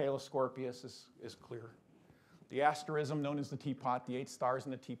tail of Scorpius is clear. The asterism known as the teapot, the 8 stars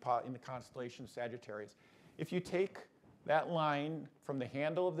in the teapot in the constellation of Sagittarius. If you take that line from the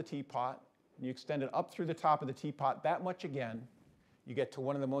handle of the teapot and you extend it up through the top of the teapot that much again, you get to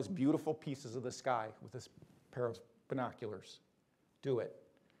one of the most beautiful pieces of the sky with this pair of binoculars. Do it.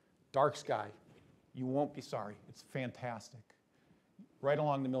 Dark sky. You won't be sorry. It's fantastic. Right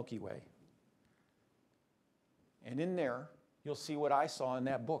along the Milky Way. And in there, you'll see what I saw in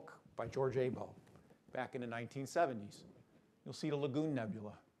that book by George Abel back in the 1970s. You'll see the Lagoon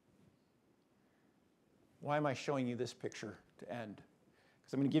Nebula. Why am I showing you this picture to end?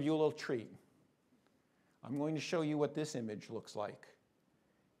 Because I'm going to give you a little treat. I'm going to show you what this image looks like.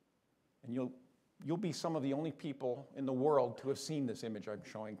 And you'll be some of the only people in the world to have seen this image I'm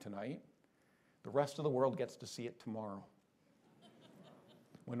showing tonight. The rest of the world gets to see it tomorrow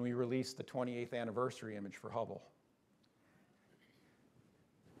when we release the 28th anniversary image for Hubble.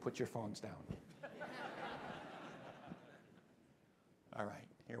 Put your phones down. All right,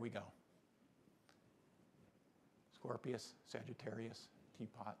 here we go. Scorpius, Sagittarius,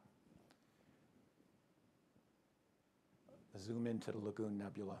 teapot. Zoom into the Lagoon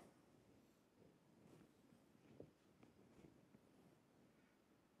Nebula.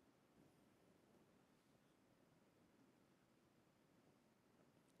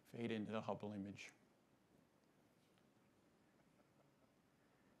 Fade into the Hubble image.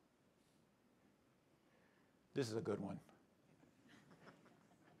 This is a good one.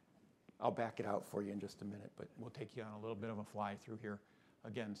 I'll back it out for you in just a minute, but we'll take you on a little bit of a fly through here.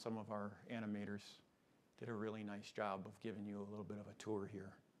 Again, some of our animators did a really nice job of giving you a little bit of a tour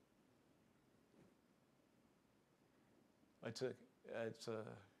here. It's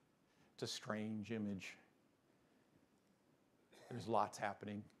a strange image. There's lots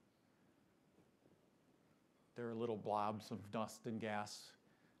happening. There are little blobs of dust and gas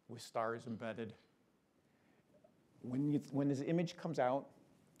with stars embedded. When this image comes out,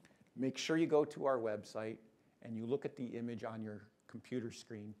 make sure you go to our website and you look at the image on your computer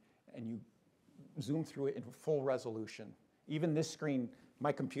screen and you zoom through it in full resolution. Even this screen,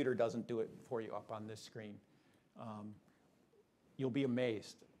 my computer doesn't do it for you up on this screen. You'll be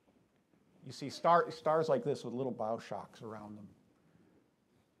amazed. you see stars like this with little bow shocks around them,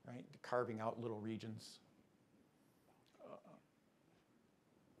 right? Carving out little regions.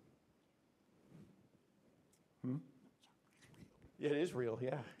 Yeah, it is real,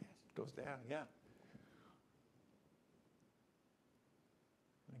 yeah. It goes down, yeah.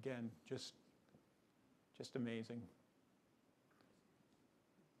 Again, just amazing.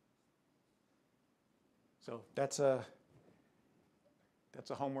 So that's a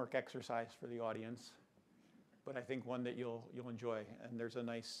homework exercise for the audience, but I think one that you'll enjoy. And there's a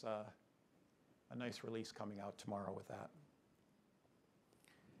nice release coming out tomorrow with that.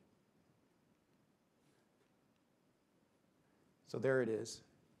 So there it is,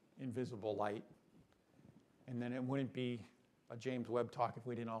 invisible light. And then it wouldn't be a James Webb talk if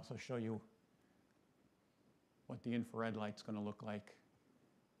we didn't also show you what the infrared light's going to look like.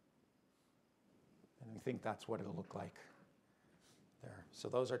 And we think that's what it'll look like there. So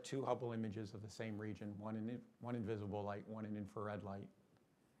those are two Hubble images of the same region, one invisible light, one in infrared light.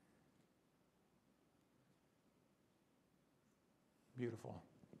 Beautiful.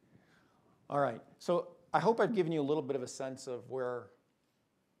 All right, so I hope I've given you a little bit of a sense of where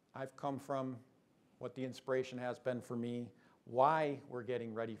I've come from, what the inspiration has been for me, why we're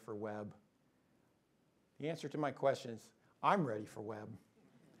getting ready for Webb. The answer to my question is, I'm ready for Webb.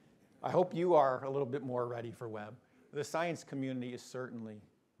 I hope you are a little bit more ready for Webb. The science community is certainly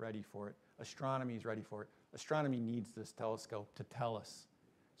ready for it. Astronomy is ready for it. Astronomy needs this telescope to tell us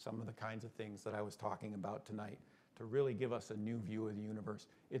some of the kinds of things that I was talking about tonight, to really give us a new view of the universe.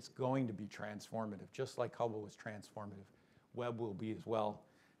 It's going to be transformative, just like Hubble was transformative. Webb will be as well.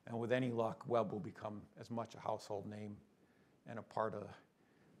 And with any luck, Webb will become as much a household name and a part of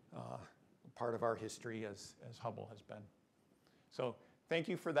our history as Hubble has been. So thank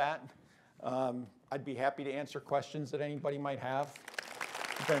you for that. I'd be happy to answer questions that anybody might have.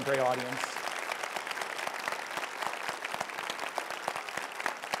 You've been a great audience.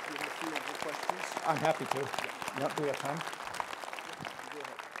 Do you have a few other questions? I'm happy to. Yep, do we have time?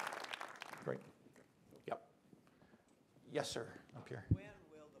 Great. Yep. Yes, sir, up here. When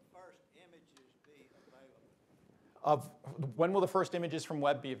will the first images be available? When will the first images from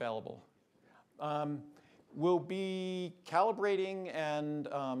Webb be available? We'll be calibrating and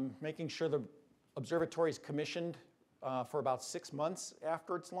making sure the observatory is commissioned for about 6 months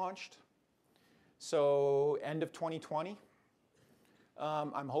after it's launched. So end of 2020.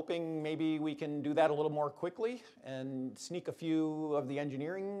 I'm hoping maybe we can do that a little more quickly and sneak a few of the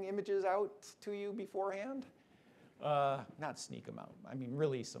engineering images out to you beforehand. Not sneak them out, I mean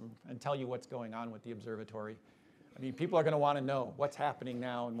release them and tell you what's going on with the observatory. I mean, people are going to want to know what's happening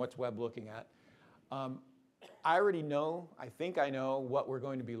now and what's Webb looking at. I already know, I think I know what we're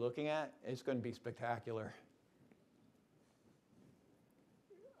going to be looking at. It's going to be spectacular.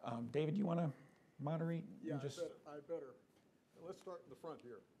 David, you want to moderate? Yeah, I better. Let's start in the front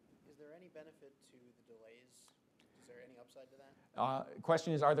here. Is there any benefit to the delays? Is there any upside to that?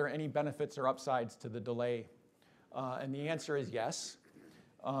 Question is, are there any benefits or upsides to the delay? And the answer is yes.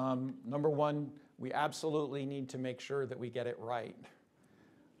 Number one, we absolutely need to make sure that we get it right,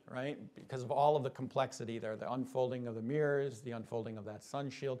 because of all of the complexity there, the unfolding of the mirrors, the unfolding of that sun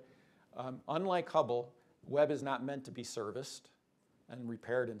shield. Unlike Hubble, Webb is not meant to be serviced and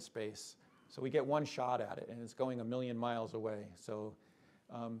repaired in space. So we get one shot at it, and it's going 1 million miles away. So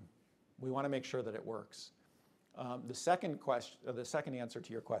we want to make sure that it works. The second answer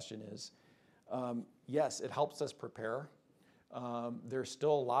to your question is, yes, it helps us prepare. There's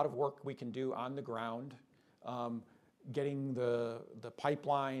still a lot of work we can do on the ground, getting the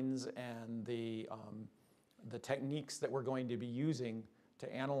pipelines and the techniques that we're going to be using to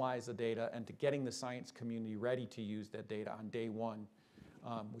analyze the data and to getting the science community ready to use that data on day one,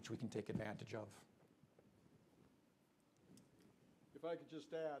 which we can take advantage of. If I could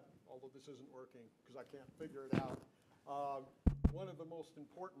just add, although this isn't working because I can't figure it out, one of the most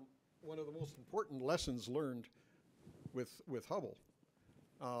important lessons learned with Hubble,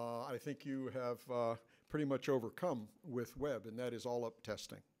 I think you have pretty much overcome with Webb, and that is all-up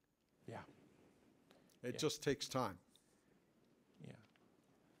testing. Yeah. It just takes time. Yeah.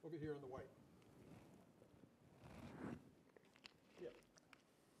 Over here on the white. Yeah.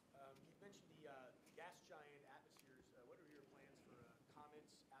 You mentioned the gas giant atmospheres. What are your plans for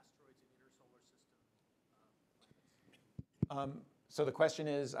comets, asteroids, and inner solar system planets? So the question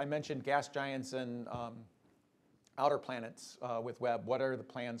is, I mentioned gas giants and outer planets with Webb. What are the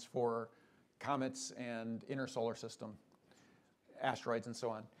plans for comets and inner solar system, asteroids, and so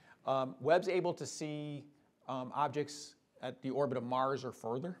on? Webb's able to see objects at the orbit of Mars or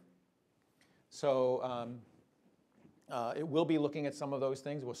further. So It will be looking at some of those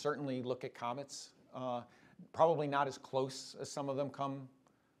things. We'll certainly look at comets. Probably not as close as some of them come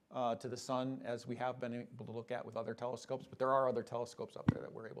to the sun as we have been able to look at with other telescopes, but there are other telescopes up there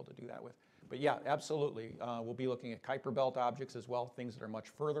that we're able to do that with. But yeah, absolutely. We'll be looking at Kuiper belt objects as well, things that are much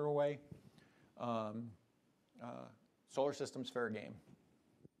further away. Solar system's fair game.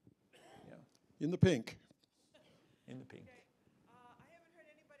 Yeah. In the pink. In the pink. Okay. I haven't heard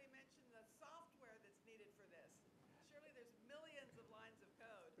anybody mention the software that's needed for this. Surely there's millions of lines of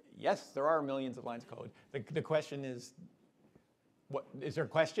code. Yes, there are millions of lines of code. The question is, what is there a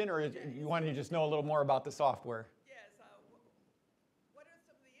question, or you want to just know a little more about the software? Yes. What are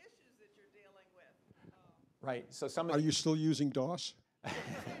some of the issues that you're dealing with? Right. So some of Are you still using DOS?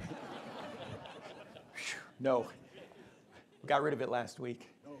 No. Got rid of it last week.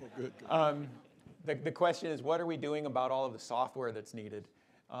 Oh, good. Good. The question is, what are we doing about all of the software that's needed?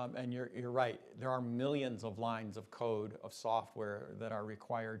 And you're right. There are millions of lines of code of software that are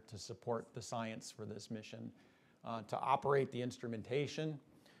required to support the science for this mission, to operate the instrumentation,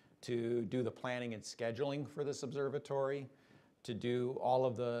 to do the planning and scheduling for this observatory, to do all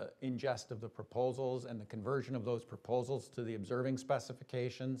of the ingest of the proposals and the conversion of those proposals to the observing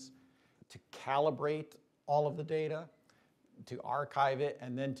specifications, to calibrate all of the data, to archive it,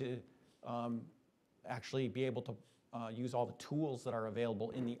 and then to actually be able to use all the tools that are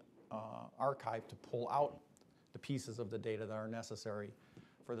available in the archive to pull out the pieces of the data that are necessary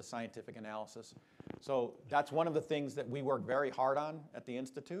for the scientific analysis. So that's one of the things that we work very hard on at the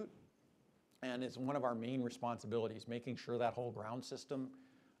Institute, and it's one of our main responsibilities, making sure that whole ground system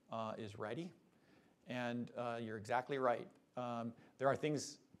is ready. And you're exactly right. There are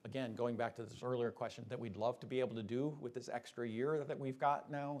things, again, going back to this earlier question, that we'd love to be able to do with this extra year that we've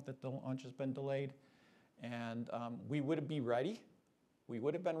got now that the launch has been delayed. And we would be ready. We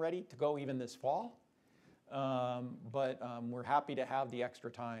would have been ready to go even this fall. But we're happy to have the extra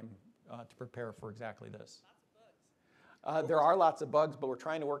time to prepare for exactly this. Lots of bugs. There are lots of bugs, but we're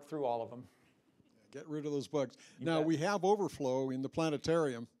trying to work through all of them. Get rid of those bugs. You Now, bet. we have overflow in the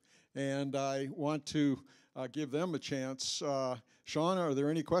planetarium, and I want to give them a chance. Sean, are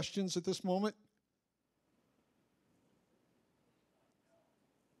there any questions at this moment?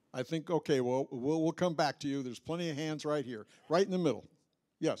 I think, okay, well, we'll come back to you. There's plenty of hands right here, right in the middle.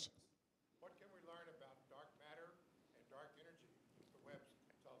 Yes. What can we learn about dark matter and dark energy with the Webb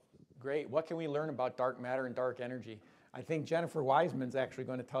telescope? Great. What can we learn about dark matter and dark energy? I think Jennifer Wiseman's actually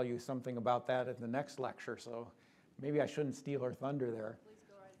going to tell you something about that at the next lecture, so maybe I shouldn't steal her thunder there. Please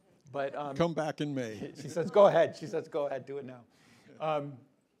go right ahead. But Come back in May. she says, go ahead. She says, go ahead, do it now.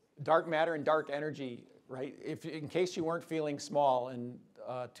 Dark matter and dark energy, right? If, in case you weren't feeling small and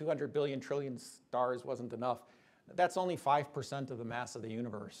 200 billion trillion stars wasn't enough, that's only 5% of the mass of the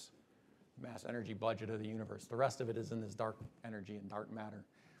universe, mass energy budget of the universe. The rest of it is in this dark energy and dark matter.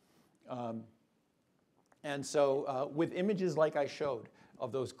 And so with images like I showed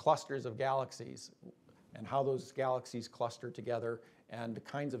of those clusters of galaxies and how those galaxies cluster together and the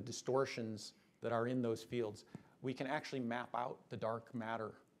kinds of distortions that are in those fields, we can actually map out the dark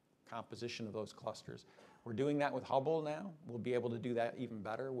matter composition of those clusters. We're doing that with Hubble now. We'll be able to do that even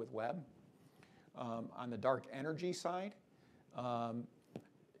better with Webb. On the dark energy side,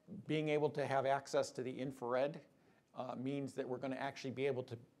 being able to have access to the infrared means that we're going to actually be able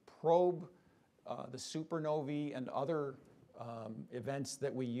to probe the supernovae and other events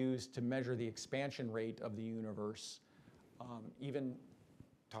that we use to measure the expansion rate of the universe, even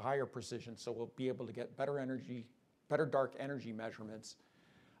to higher precision. So we'll be able to get better dark energy measurements.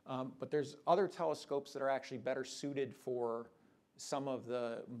 But there's other telescopes that are actually better suited for some of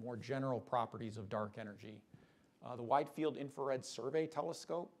the more general properties of dark energy. The Wide Field Infrared Survey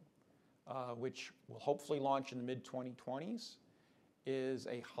Telescope, which will hopefully launch in the mid-2020s, is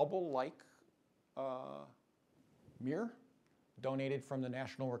a Hubble-like mirror donated from the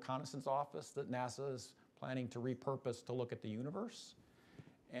National Reconnaissance Office that NASA is planning to repurpose to look at the universe.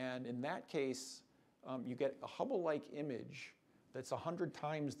 And in that case, you get a Hubble-like image that's 100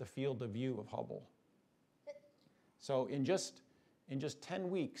 times the field of view of Hubble. So in just 10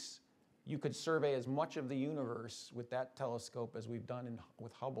 weeks, you could survey as much of the universe with that telescope as we've done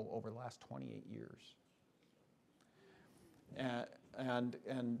with Hubble over the last 28 years. And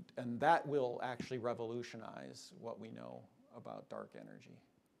that will actually revolutionize what we know about dark energy.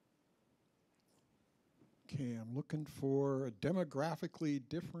 Okay, I'm looking for a demographically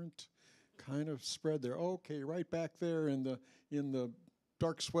different kind of spread there. Okay, right back there in the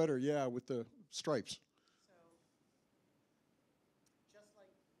dark sweater, yeah, with the stripes. So, just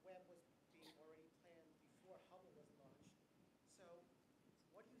like Webb was being already planned before Hubble was launched, so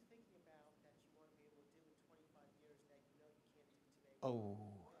what are you thinking about that you want to be able to do in 25 years that Oh,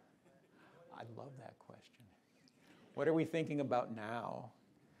 I love that question. What are we thinking about now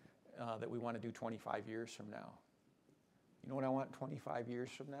that we want to do 25 years from now? You know what I want 25 years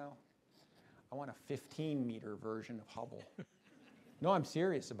from now? I want a 15-meter version of Hubble. No, I'm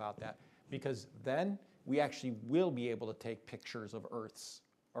serious about that, because then we actually will be able to take pictures of Earths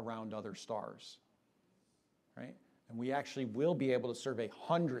around other stars, right? And we actually will be able to survey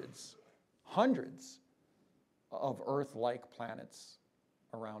hundreds of Earth-like planets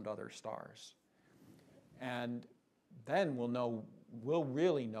around other stars. And then we'll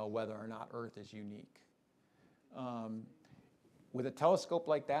really know whether or not Earth is unique. With a telescope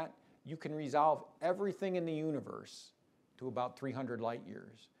like that, you can resolve everything in the universe to about 300 light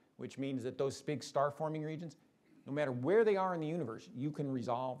years, which means that those big star-forming regions, no matter where they are in the universe, you can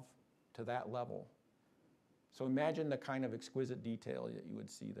resolve to that level. So imagine the kind of exquisite detail that you would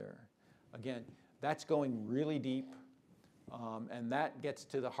see there. Again, that's going really deep, and that gets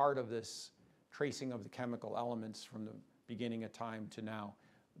to the heart of this tracing of the chemical elements from the beginning of time to now.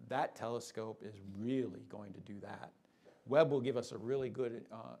 That telescope is really going to do that. Webb will give us a really good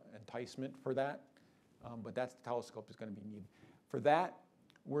enticement for that, but that telescope is going to be needed. For that,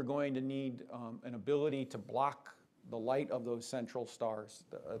 we're going to need an ability to block the light of those central stars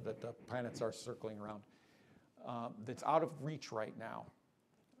that the planets are circling around. That's out of reach right now.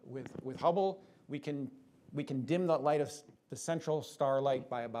 With Hubble, we can dim the light of the central starlight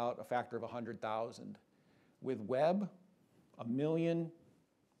by about a factor of 100,000. With Webb, 1 million,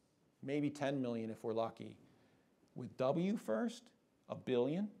 maybe 10 million if we're lucky. With W first, 1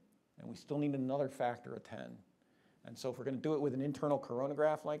 billion, and we still need another factor of 10. And so if we're going to do it with an internal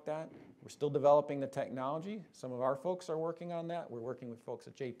coronagraph like that, we're still developing the technology. Some of our folks are working on that. We're working with folks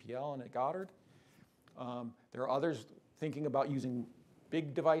at JPL and at Goddard. There are others thinking about using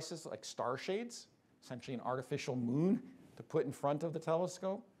big devices like star shades, essentially an artificial moon to put in front of the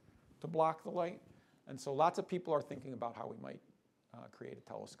telescope to block the light. And so lots of people are thinking about how we might create a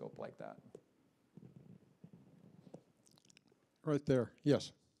telescope like that. Right there,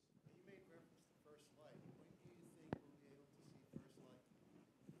 yes. You made reference to first light. When do you think we'll be able to see first light?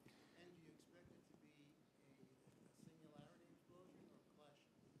 And do you expect it to be a singularity explosion or a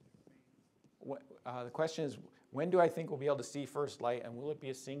clash of big bangs? The question is, when do I think we'll be able to see first light, and will it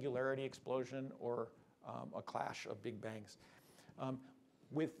be a singularity explosion or a clash of big bangs?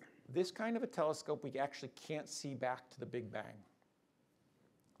 With this kind of a telescope, we actually can't see back to the Big Bang.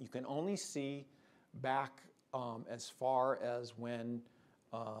 You can only see back as far as when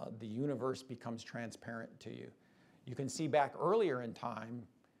the universe becomes transparent to you. You can see back earlier in time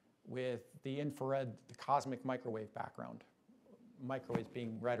with the infrared, the cosmic microwave background. Microwaves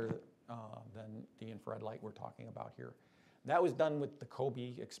being redder than the infrared light we're talking about here. That was done with the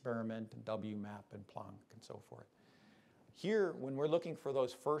COBE experiment and WMAP and Planck and so forth. Here, when we're looking for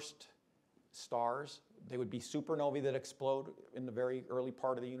those first stars, they would be supernovae that explode in the very early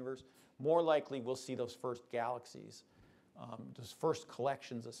part of the universe. More likely, we'll see those first galaxies, those first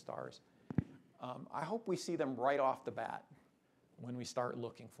collections of stars. I hope we see them right off the bat when we start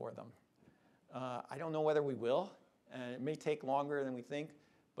looking for them. I don't know whether we will, and it may take longer than we think,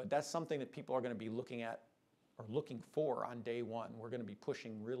 but that's something that people are going to be looking at or looking for on day one. We're going to be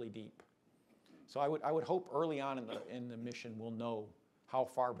pushing really deep. So I would hope early on in the mission we'll know how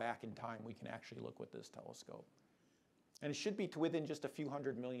far back in time we can actually look with this telescope. And it should be to within just a few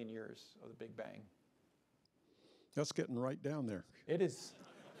 100 million years of the Big Bang. That's getting right down there. It is.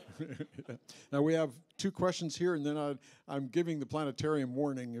 Now we have 2 questions here, and then I'm giving the planetarium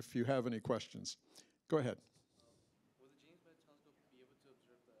warning if you have any questions. Go ahead. Will the James Webb Telescope be able to observe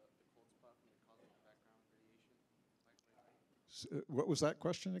the cold spot from the cosmic background radiation? What was that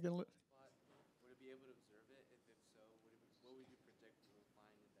question again? Would it be able to observe it? If so, what would you predict we will find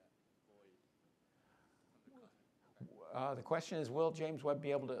in that void from the cosmic background? The question is, will James Webb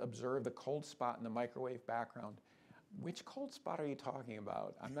be able to observe the cold spot in the microwave background? Which cold spot are you talking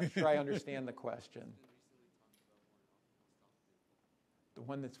about? I'm not sure I understand the question. The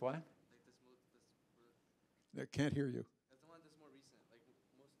one that's what? I can't hear you. That's the one that's more recent, like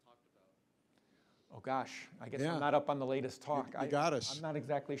most talked about. Oh gosh, I guess Yeah. I'm not up on the latest talk. You got us. I'm not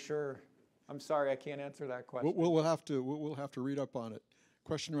exactly sure. I'm sorry, I can't answer that question. We'll have to read up on it.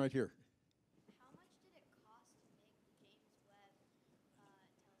 Question right here. How much did it cost to make the James Webb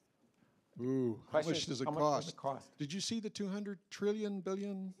telescope? Ooh, how Question much is, does it how much cost? does it cost? Did you see the 200 trillion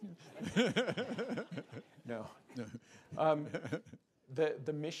billion? No. No.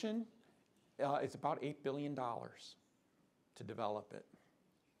 The mission is about $8 billion to develop it.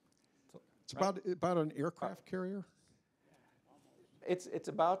 It's about an aircraft carrier. It's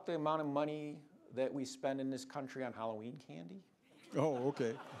about the amount of money that we spend in this country on Halloween candy. Oh,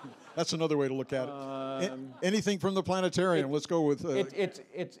 okay. That's another way to look at it. Anything from the planetarium? Let's go with.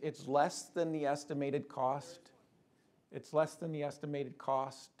 It's less than the estimated cost. It's less than the estimated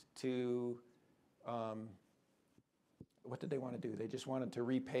cost to. What did they want to do? They just wanted to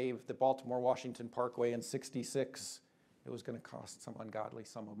repave the Baltimore-Washington Parkway in '66. It was going to cost some ungodly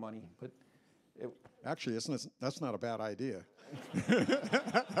sum of money, but Actually, that's not a bad idea.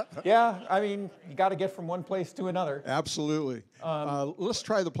 yeah, I mean, you got to get from one place to another. Absolutely. Let's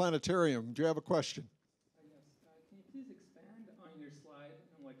try the planetarium. Do you have a question? Yes. Can you please expand on your slide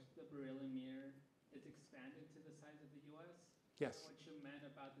on which the beryllium mirror is expanded to the size of the U.S.? Yes. What you meant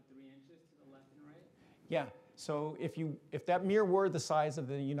about the 3 inches to the left and right? Yeah. So if that mirror were the size of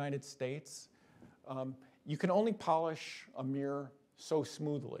the United States, you can only polish a mirror so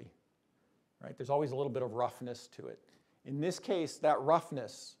smoothly, right? There's always a little bit of roughness to it. In this case, that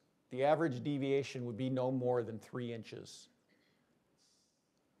roughness, the average deviation would be no more than 3 inches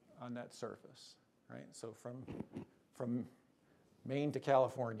on that surface, right? So from Maine to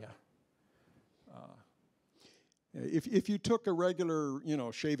California. If you took a regular,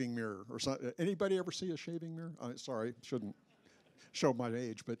 shaving mirror or something, anybody ever see a shaving mirror? Sorry, shouldn't show my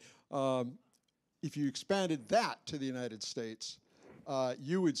age, but if you expanded that to the United States,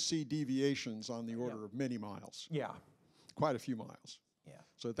 you would see deviations on the order of many miles. Yeah. Quite a few miles. Yeah.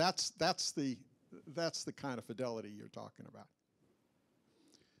 So that's the kind of fidelity you're talking about.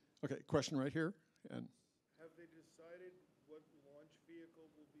 Okay, question right here. And Have they decided what launch vehicle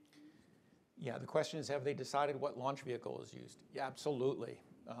will be used? Yeah, the question is, have they decided what launch vehicle is used? Yeah, absolutely.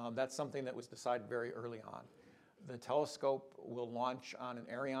 That's something that was decided very early on. The telescope will launch on an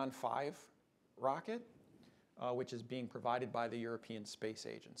Ariane 5 rocket, which is being provided by the European Space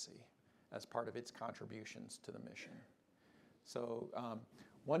Agency as part of its contributions to the mission. So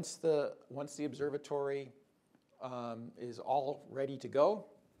once the observatory is all ready to go,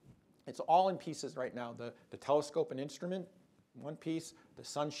 it's all in pieces right now. The telescope and instrument, one piece, the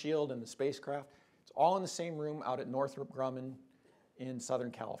sun shield and the spacecraft, it's all in the same room out at Northrop Grumman in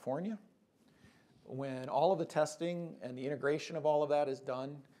Southern California. When all of the testing and the integration of all of that is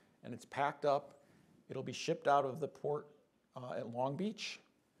done and it's packed up, it'll be shipped out of the port at Long Beach,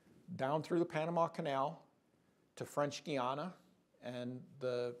 down through the Panama Canal to French Guiana, and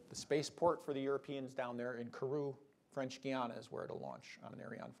the spaceport for the Europeans down there in Kourou, French Guiana is where it'll launch on an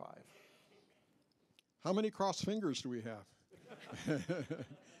Ariane 5. how many crossed fingers do we have?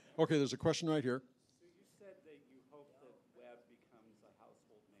 Okay, there's a question right here. So you said that you hope that Webb becomes a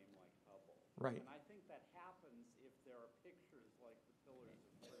household name like Hubble. Right. And I think that happens if there are pictures like the Pillars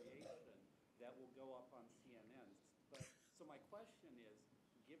of Creation that will go up on CNN. So my question is,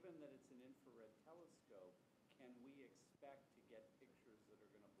 given that it's an infrared telescope, can we expect to get pictures that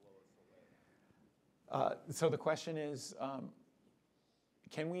are going to blow us away? So the question is,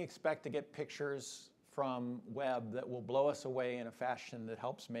 can we expect to get pictures from Webb that will blow us away in a fashion that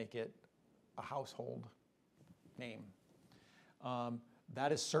helps make it a household name?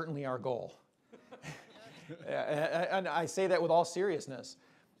 That is certainly our goal. And I say that with all seriousness.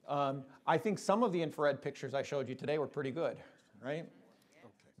 I think some of the infrared pictures I showed you today were pretty good, right?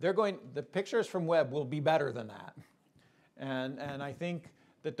 The pictures from Webb will be better than that. And I think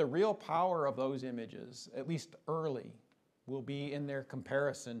that the real power of those images, at least early, will be in their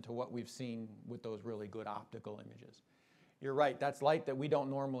comparison to what we've seen with those really good optical images. You're right, that's light that we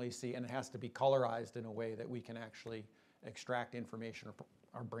don't normally see, and it has to be colorized in a way that we can actually extract information or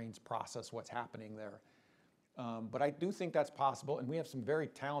our brains process what's happening there. But I do think that's possible, and we have some very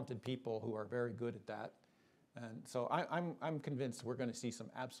talented people who are very good at that. And so I'm convinced we're going to see some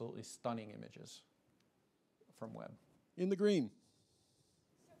absolutely stunning images from Webb. In the green.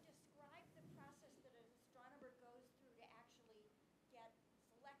 So describe the process that an astronomer goes through to actually get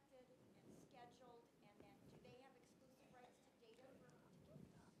selected and scheduled, and then do they have exclusive rights to data?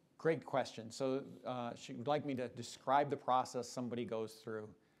 Great question. So she would like me to describe the process somebody goes through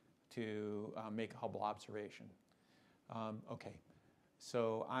to make a Hubble observation. Okay,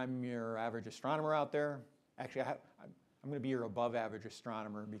 so I'm your average astronomer out there. Actually, I'm going to be your above average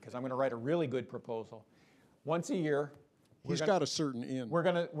astronomer because I'm going to write a really good proposal. Once a year, He's got a certain in. We're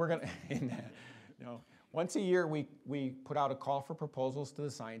gonna once a year we put out a call for proposals to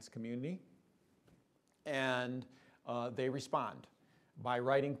the science community, and they respond by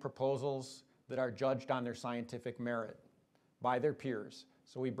writing proposals that are judged on their scientific merit by their peers.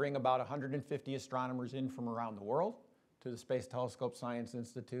 So we bring about 150 astronomers in from around the world to the Space Telescope Science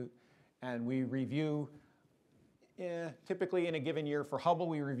Institute, and we review, typically in a given year for Hubble,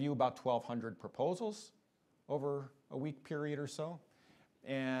 we review about 1,200 proposals over a week period or so.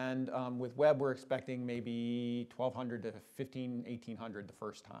 And with Webb, we're expecting maybe 1,200 to 1,800 the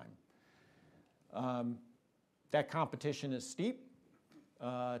first time. That competition is steep.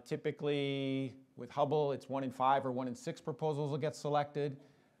 Typically, with Hubble, it's 1 in 5 or 1 in 6 proposals will get selected.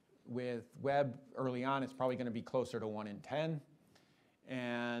 With Webb, early on, it's probably going to be closer to 1 in 10.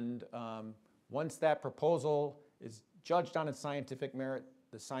 And once that proposal is judged on its scientific merit,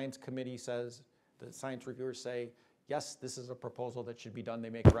 the science committee says, the science reviewers say, yes, this is a proposal that should be done. They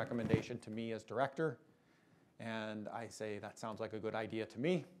make a recommendation to me as director. And I say, that sounds like a good idea to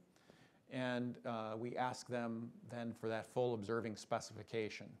me. And we ask them then for that full observing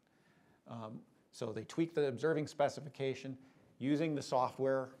specification. So they tweak the observing specification using the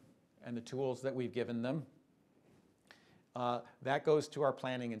software and the tools that we've given them. That goes to our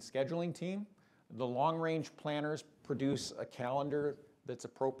planning and scheduling team. The long-range planners produce a calendar that's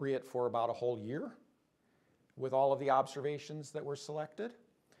appropriate for about a whole year with all of the observations that were selected.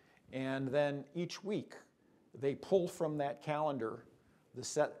 And then each week, they pull from that calendar the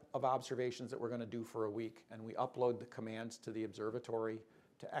set of observations that we're going to do for a week, and we upload the commands to the observatory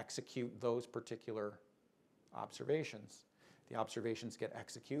to execute those particular observations. The observations get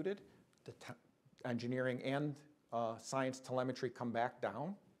executed, the engineering and science telemetry come back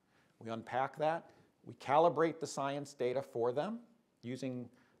down. We unpack that. We calibrate the science data for them using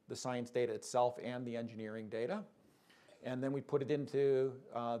the science data itself and the engineering data. And then we put it into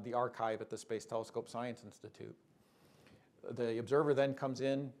the archive at the Space Telescope Science Institute. The observer then comes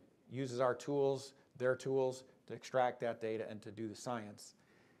in, uses our tools, their tools, to extract that data and to do the science.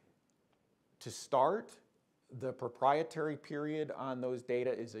 To start, the proprietary period on those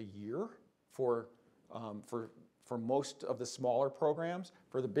data is a year for most of the smaller programs.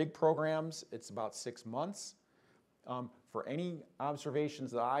 For the big programs, it's about 6 months. For any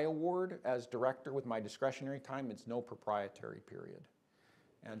observations that I award as director with my discretionary time, it's no proprietary period.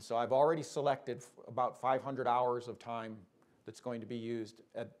 And so I've already selected about 500 hours of time that's going to be used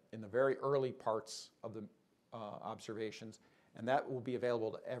in the very early parts of the observations, and that will be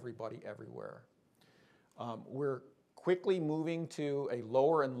available to everybody everywhere. We're quickly moving to a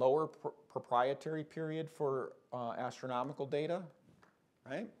lower and lower proprietary period for astronomical data,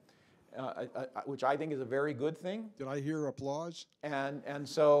 right? Which I think is a very good thing. Did I hear applause? And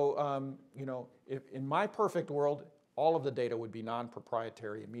so, you know, if in my perfect world, all of the data would be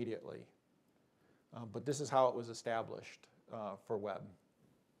non-proprietary immediately. But this is how it was established for Webb.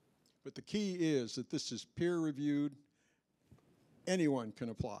 But the key is that this is peer-reviewed. Anyone can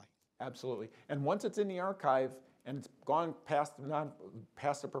apply. Absolutely. And once it's in the archive and it's gone past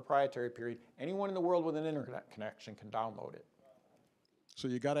the proprietary period, anyone in the world with an internet connection can download it. So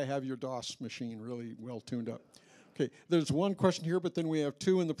you got to have your DOS machine really well tuned up. Okay, there's one question here, but then we have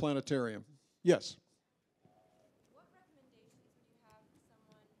 2 in the planetarium. Yes? What recommendations would you have for someone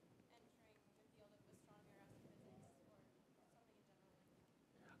entering the field of astronomy or astrophysics or something in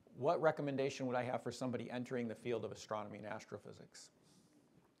general? What recommendation would I have for somebody entering the field of astronomy and astrophysics?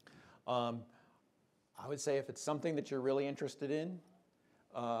 I would say if it's something that you're really interested in,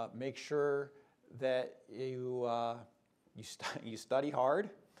 make sure that you study hard,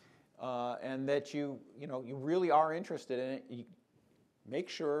 and that you really are interested in it. You make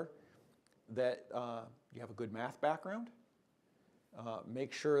sure that you have a good math background.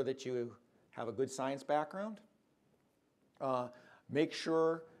 Make sure that you have a good science background. Make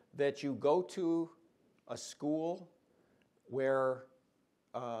sure that you go to a school where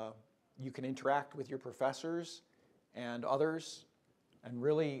you can interact with your professors and others and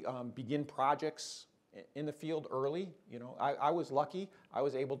really begin projects in the field early. You know, I was lucky. I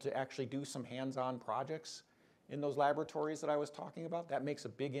was able to actually do some hands-on projects in those laboratories that I was talking about. That makes a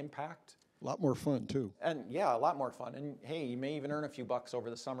big impact. A lot more fun, too. And yeah, a lot more fun. And hey, you may even earn a few bucks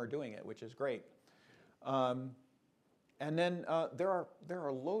over the summer doing it, which is great. And then there are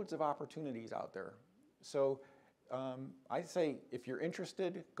loads of opportunities out there. So I'd say if you're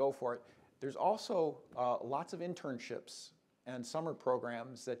interested, go for it. There's also lots of internships and summer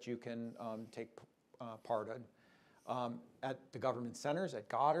programs that you can take part in at the government centers, at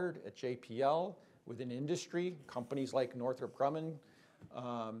Goddard, at JPL, within industry. Companies like Northrop Grumman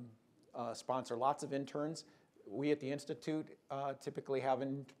sponsor lots of interns. We at the Institute typically have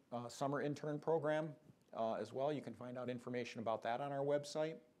a summer intern program as well. You can find out information about that on our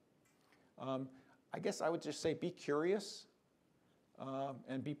website. I guess I would just say be curious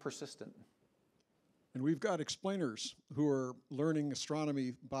and be persistent. And we've got explainers who are learning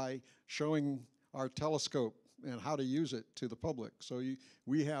astronomy by showing our telescope and how to use it to the public. So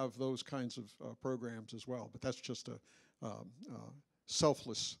we have those kinds of programs as well, but that's just a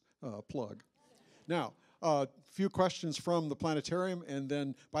selfless plug. Now, few questions from the planetarium, and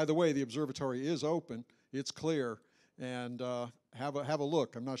then, by the way, the observatory is open. It's clear, and have a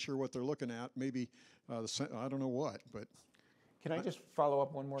look. I'm not sure what they're looking at. Maybe I don't know what, but. Can I just follow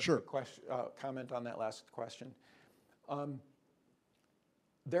up one more Sure. quick question, comment on that last question?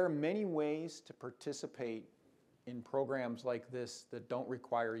 There are many ways to participate in programs like this that don't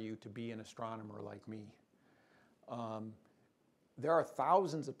require you to be an astronomer like me. There are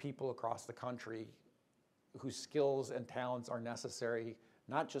thousands of people across the country whose skills and talents are necessary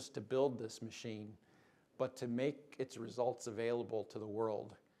not just to build this machine, but to make its results available to the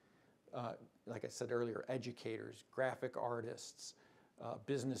world. Like I said earlier, educators, graphic artists,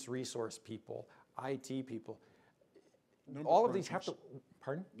 business resource people, IT people. All of these have to,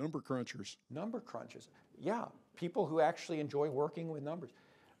 pardon? Number crunchers. Number crunchers. Yeah, people who actually enjoy working with numbers.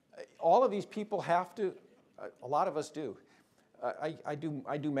 All of these people have to, a lot of us do. I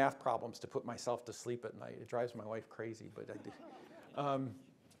do math problems to put myself to sleep at night. It drives my wife crazy, but I do.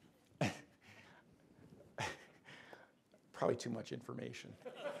 Probably too much information.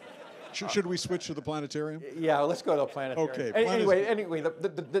 Should we switch to the planetarium? Yeah, let's go to the planetarium. Okay. Anyway,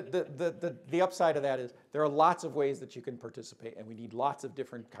 the upside of that is there are lots of ways that you can participate, and we need lots of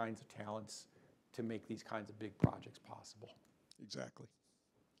different kinds of talents to make these kinds of big projects possible. Exactly.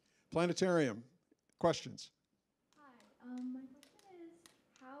 Planetarium. Questions? Hi. My question is,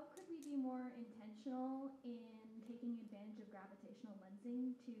 how could we be more intentional in taking advantage of gravitational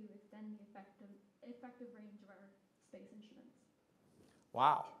lensing to extend the effective range of our space instruments?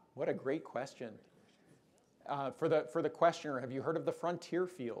 Wow, what a great question. For the questioner, have you heard of the frontier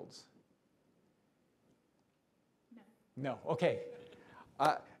fields? No. No, okay.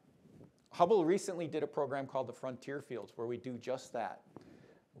 Hubble recently did a program called the Frontier Fields where we do just that.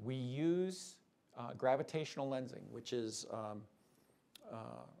 We use gravitational lensing, which is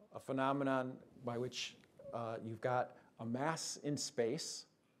a phenomenon by which you've got a mass in space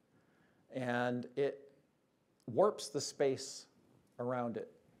and it warps the space around it,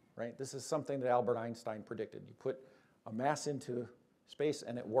 right? This is something that Albert Einstein predicted. You put a mass into space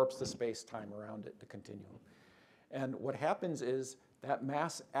and it warps the space-time around it to continue. And what happens is that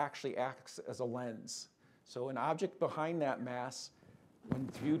mass actually acts as a lens. So an object behind that mass, when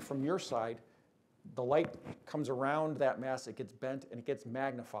viewed from your side, the light comes around that mass, it gets bent, and it gets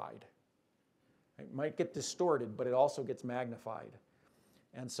magnified. It might get distorted, but it also gets magnified.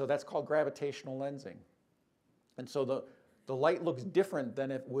 And so that's called gravitational lensing. And so the light looks different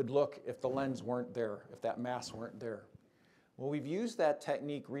than it would look if the lens weren't there, if that mass weren't there. Well, we've used that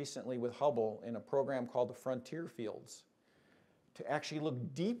technique recently with Hubble in a program called the Frontier Fields to actually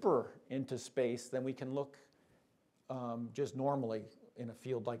look deeper into space than we can look just normally in a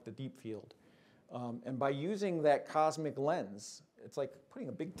field like the deep field. And by using that cosmic lens, it's like putting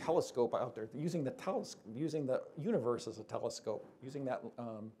a big telescope out there, using the universe as a telescope, using that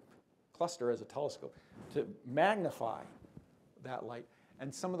cluster as a telescope to magnify that light.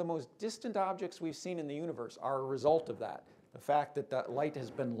 And some of the most distant objects we've seen in the universe are a result of that. The fact that that light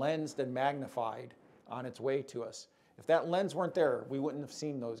has been lensed and magnified on its way to us. If that lens weren't there, we wouldn't have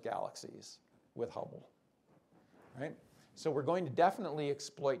seen those galaxies with Hubble, right? So we're going to definitely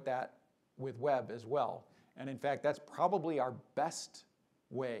exploit that with Webb as well. And in fact, that's probably our best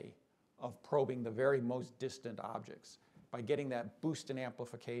way of probing the very most distant objects, by getting that boost in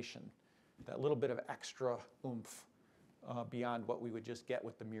amplification, that little bit of extra oomph beyond what we would just get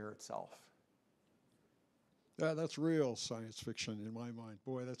with the mirror itself. That's real science fiction in my mind.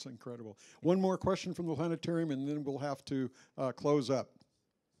 Boy, that's incredible. One more question from the planetarium, and then we'll have to close up.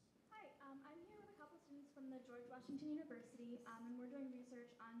 Hi, I'm here with a couple students from the George Washington University, and we're doing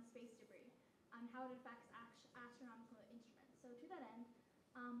research on space debris, how it affects astronomical instruments. So to that end,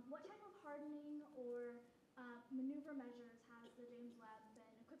 what type of hardening or maneuver measures has the James Webb been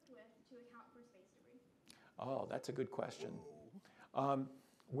equipped with to account for space debris? Oh, that's a good question.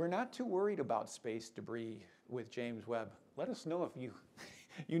 We're not too worried about space debris with James Webb. Let us know if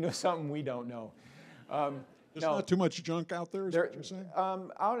you know something we don't know. There's not too much junk out there, is what you're saying?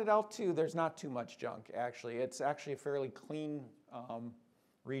 Out at L2, there's not too much junk, actually. It's actually a fairly clean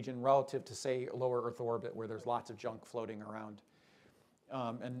region relative to, say, lower Earth orbit, where there's lots of junk floating around.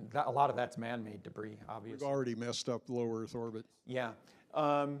 And a lot of that's man-made debris, obviously. We've already messed up lower Earth orbit. Yeah.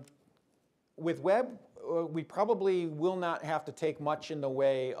 With Webb, we probably will not have to take much in the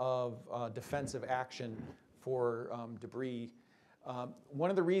way of defensive action for debris. One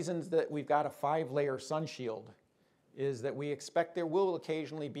of the reasons that we've got a 5-layer sun shield is that we expect there will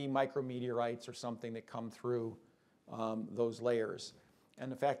occasionally be micrometeorites or something that come through those layers.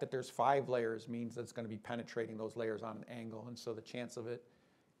 And the fact that there's 5 layers means that it's going to be penetrating those layers on an angle. And so the chance of it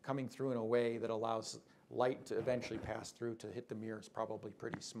coming through in a way that allows light to eventually pass through to hit the mirror is probably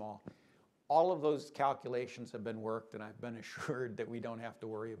pretty small. All of those calculations have been worked, and I've been assured that we don't have to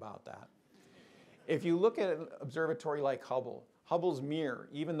worry about that. If you look at an observatory like Hubble, Hubble's mirror,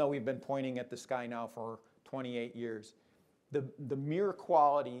 even though we've been pointing at the sky now for 28 years, the mirror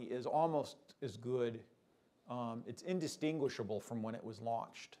quality is almost as good. It's indistinguishable from when it was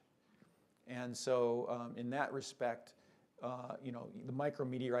launched. And so in that respect, you know, the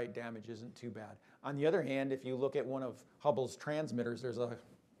micrometeorite damage isn't too bad. On the other hand, if you look at one of Hubble's transmitters, there's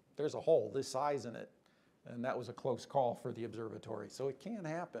a hole this size in it, and that was a close call for the observatory. So it can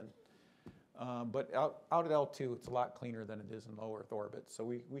happen. But out at L2, it's a lot cleaner than it is in low Earth orbit. So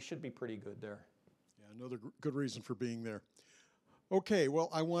we should be pretty good there. Yeah, another good reason for being there. Okay, well,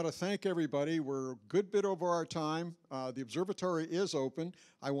 I want to thank everybody. We're a good bit over our time. The observatory is open.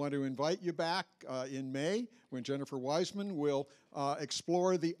 I want to invite you back in May when Jennifer Wiseman will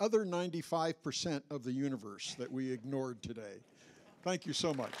explore the other 95% of the universe that we ignored today. Thank you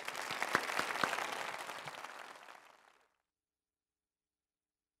so much.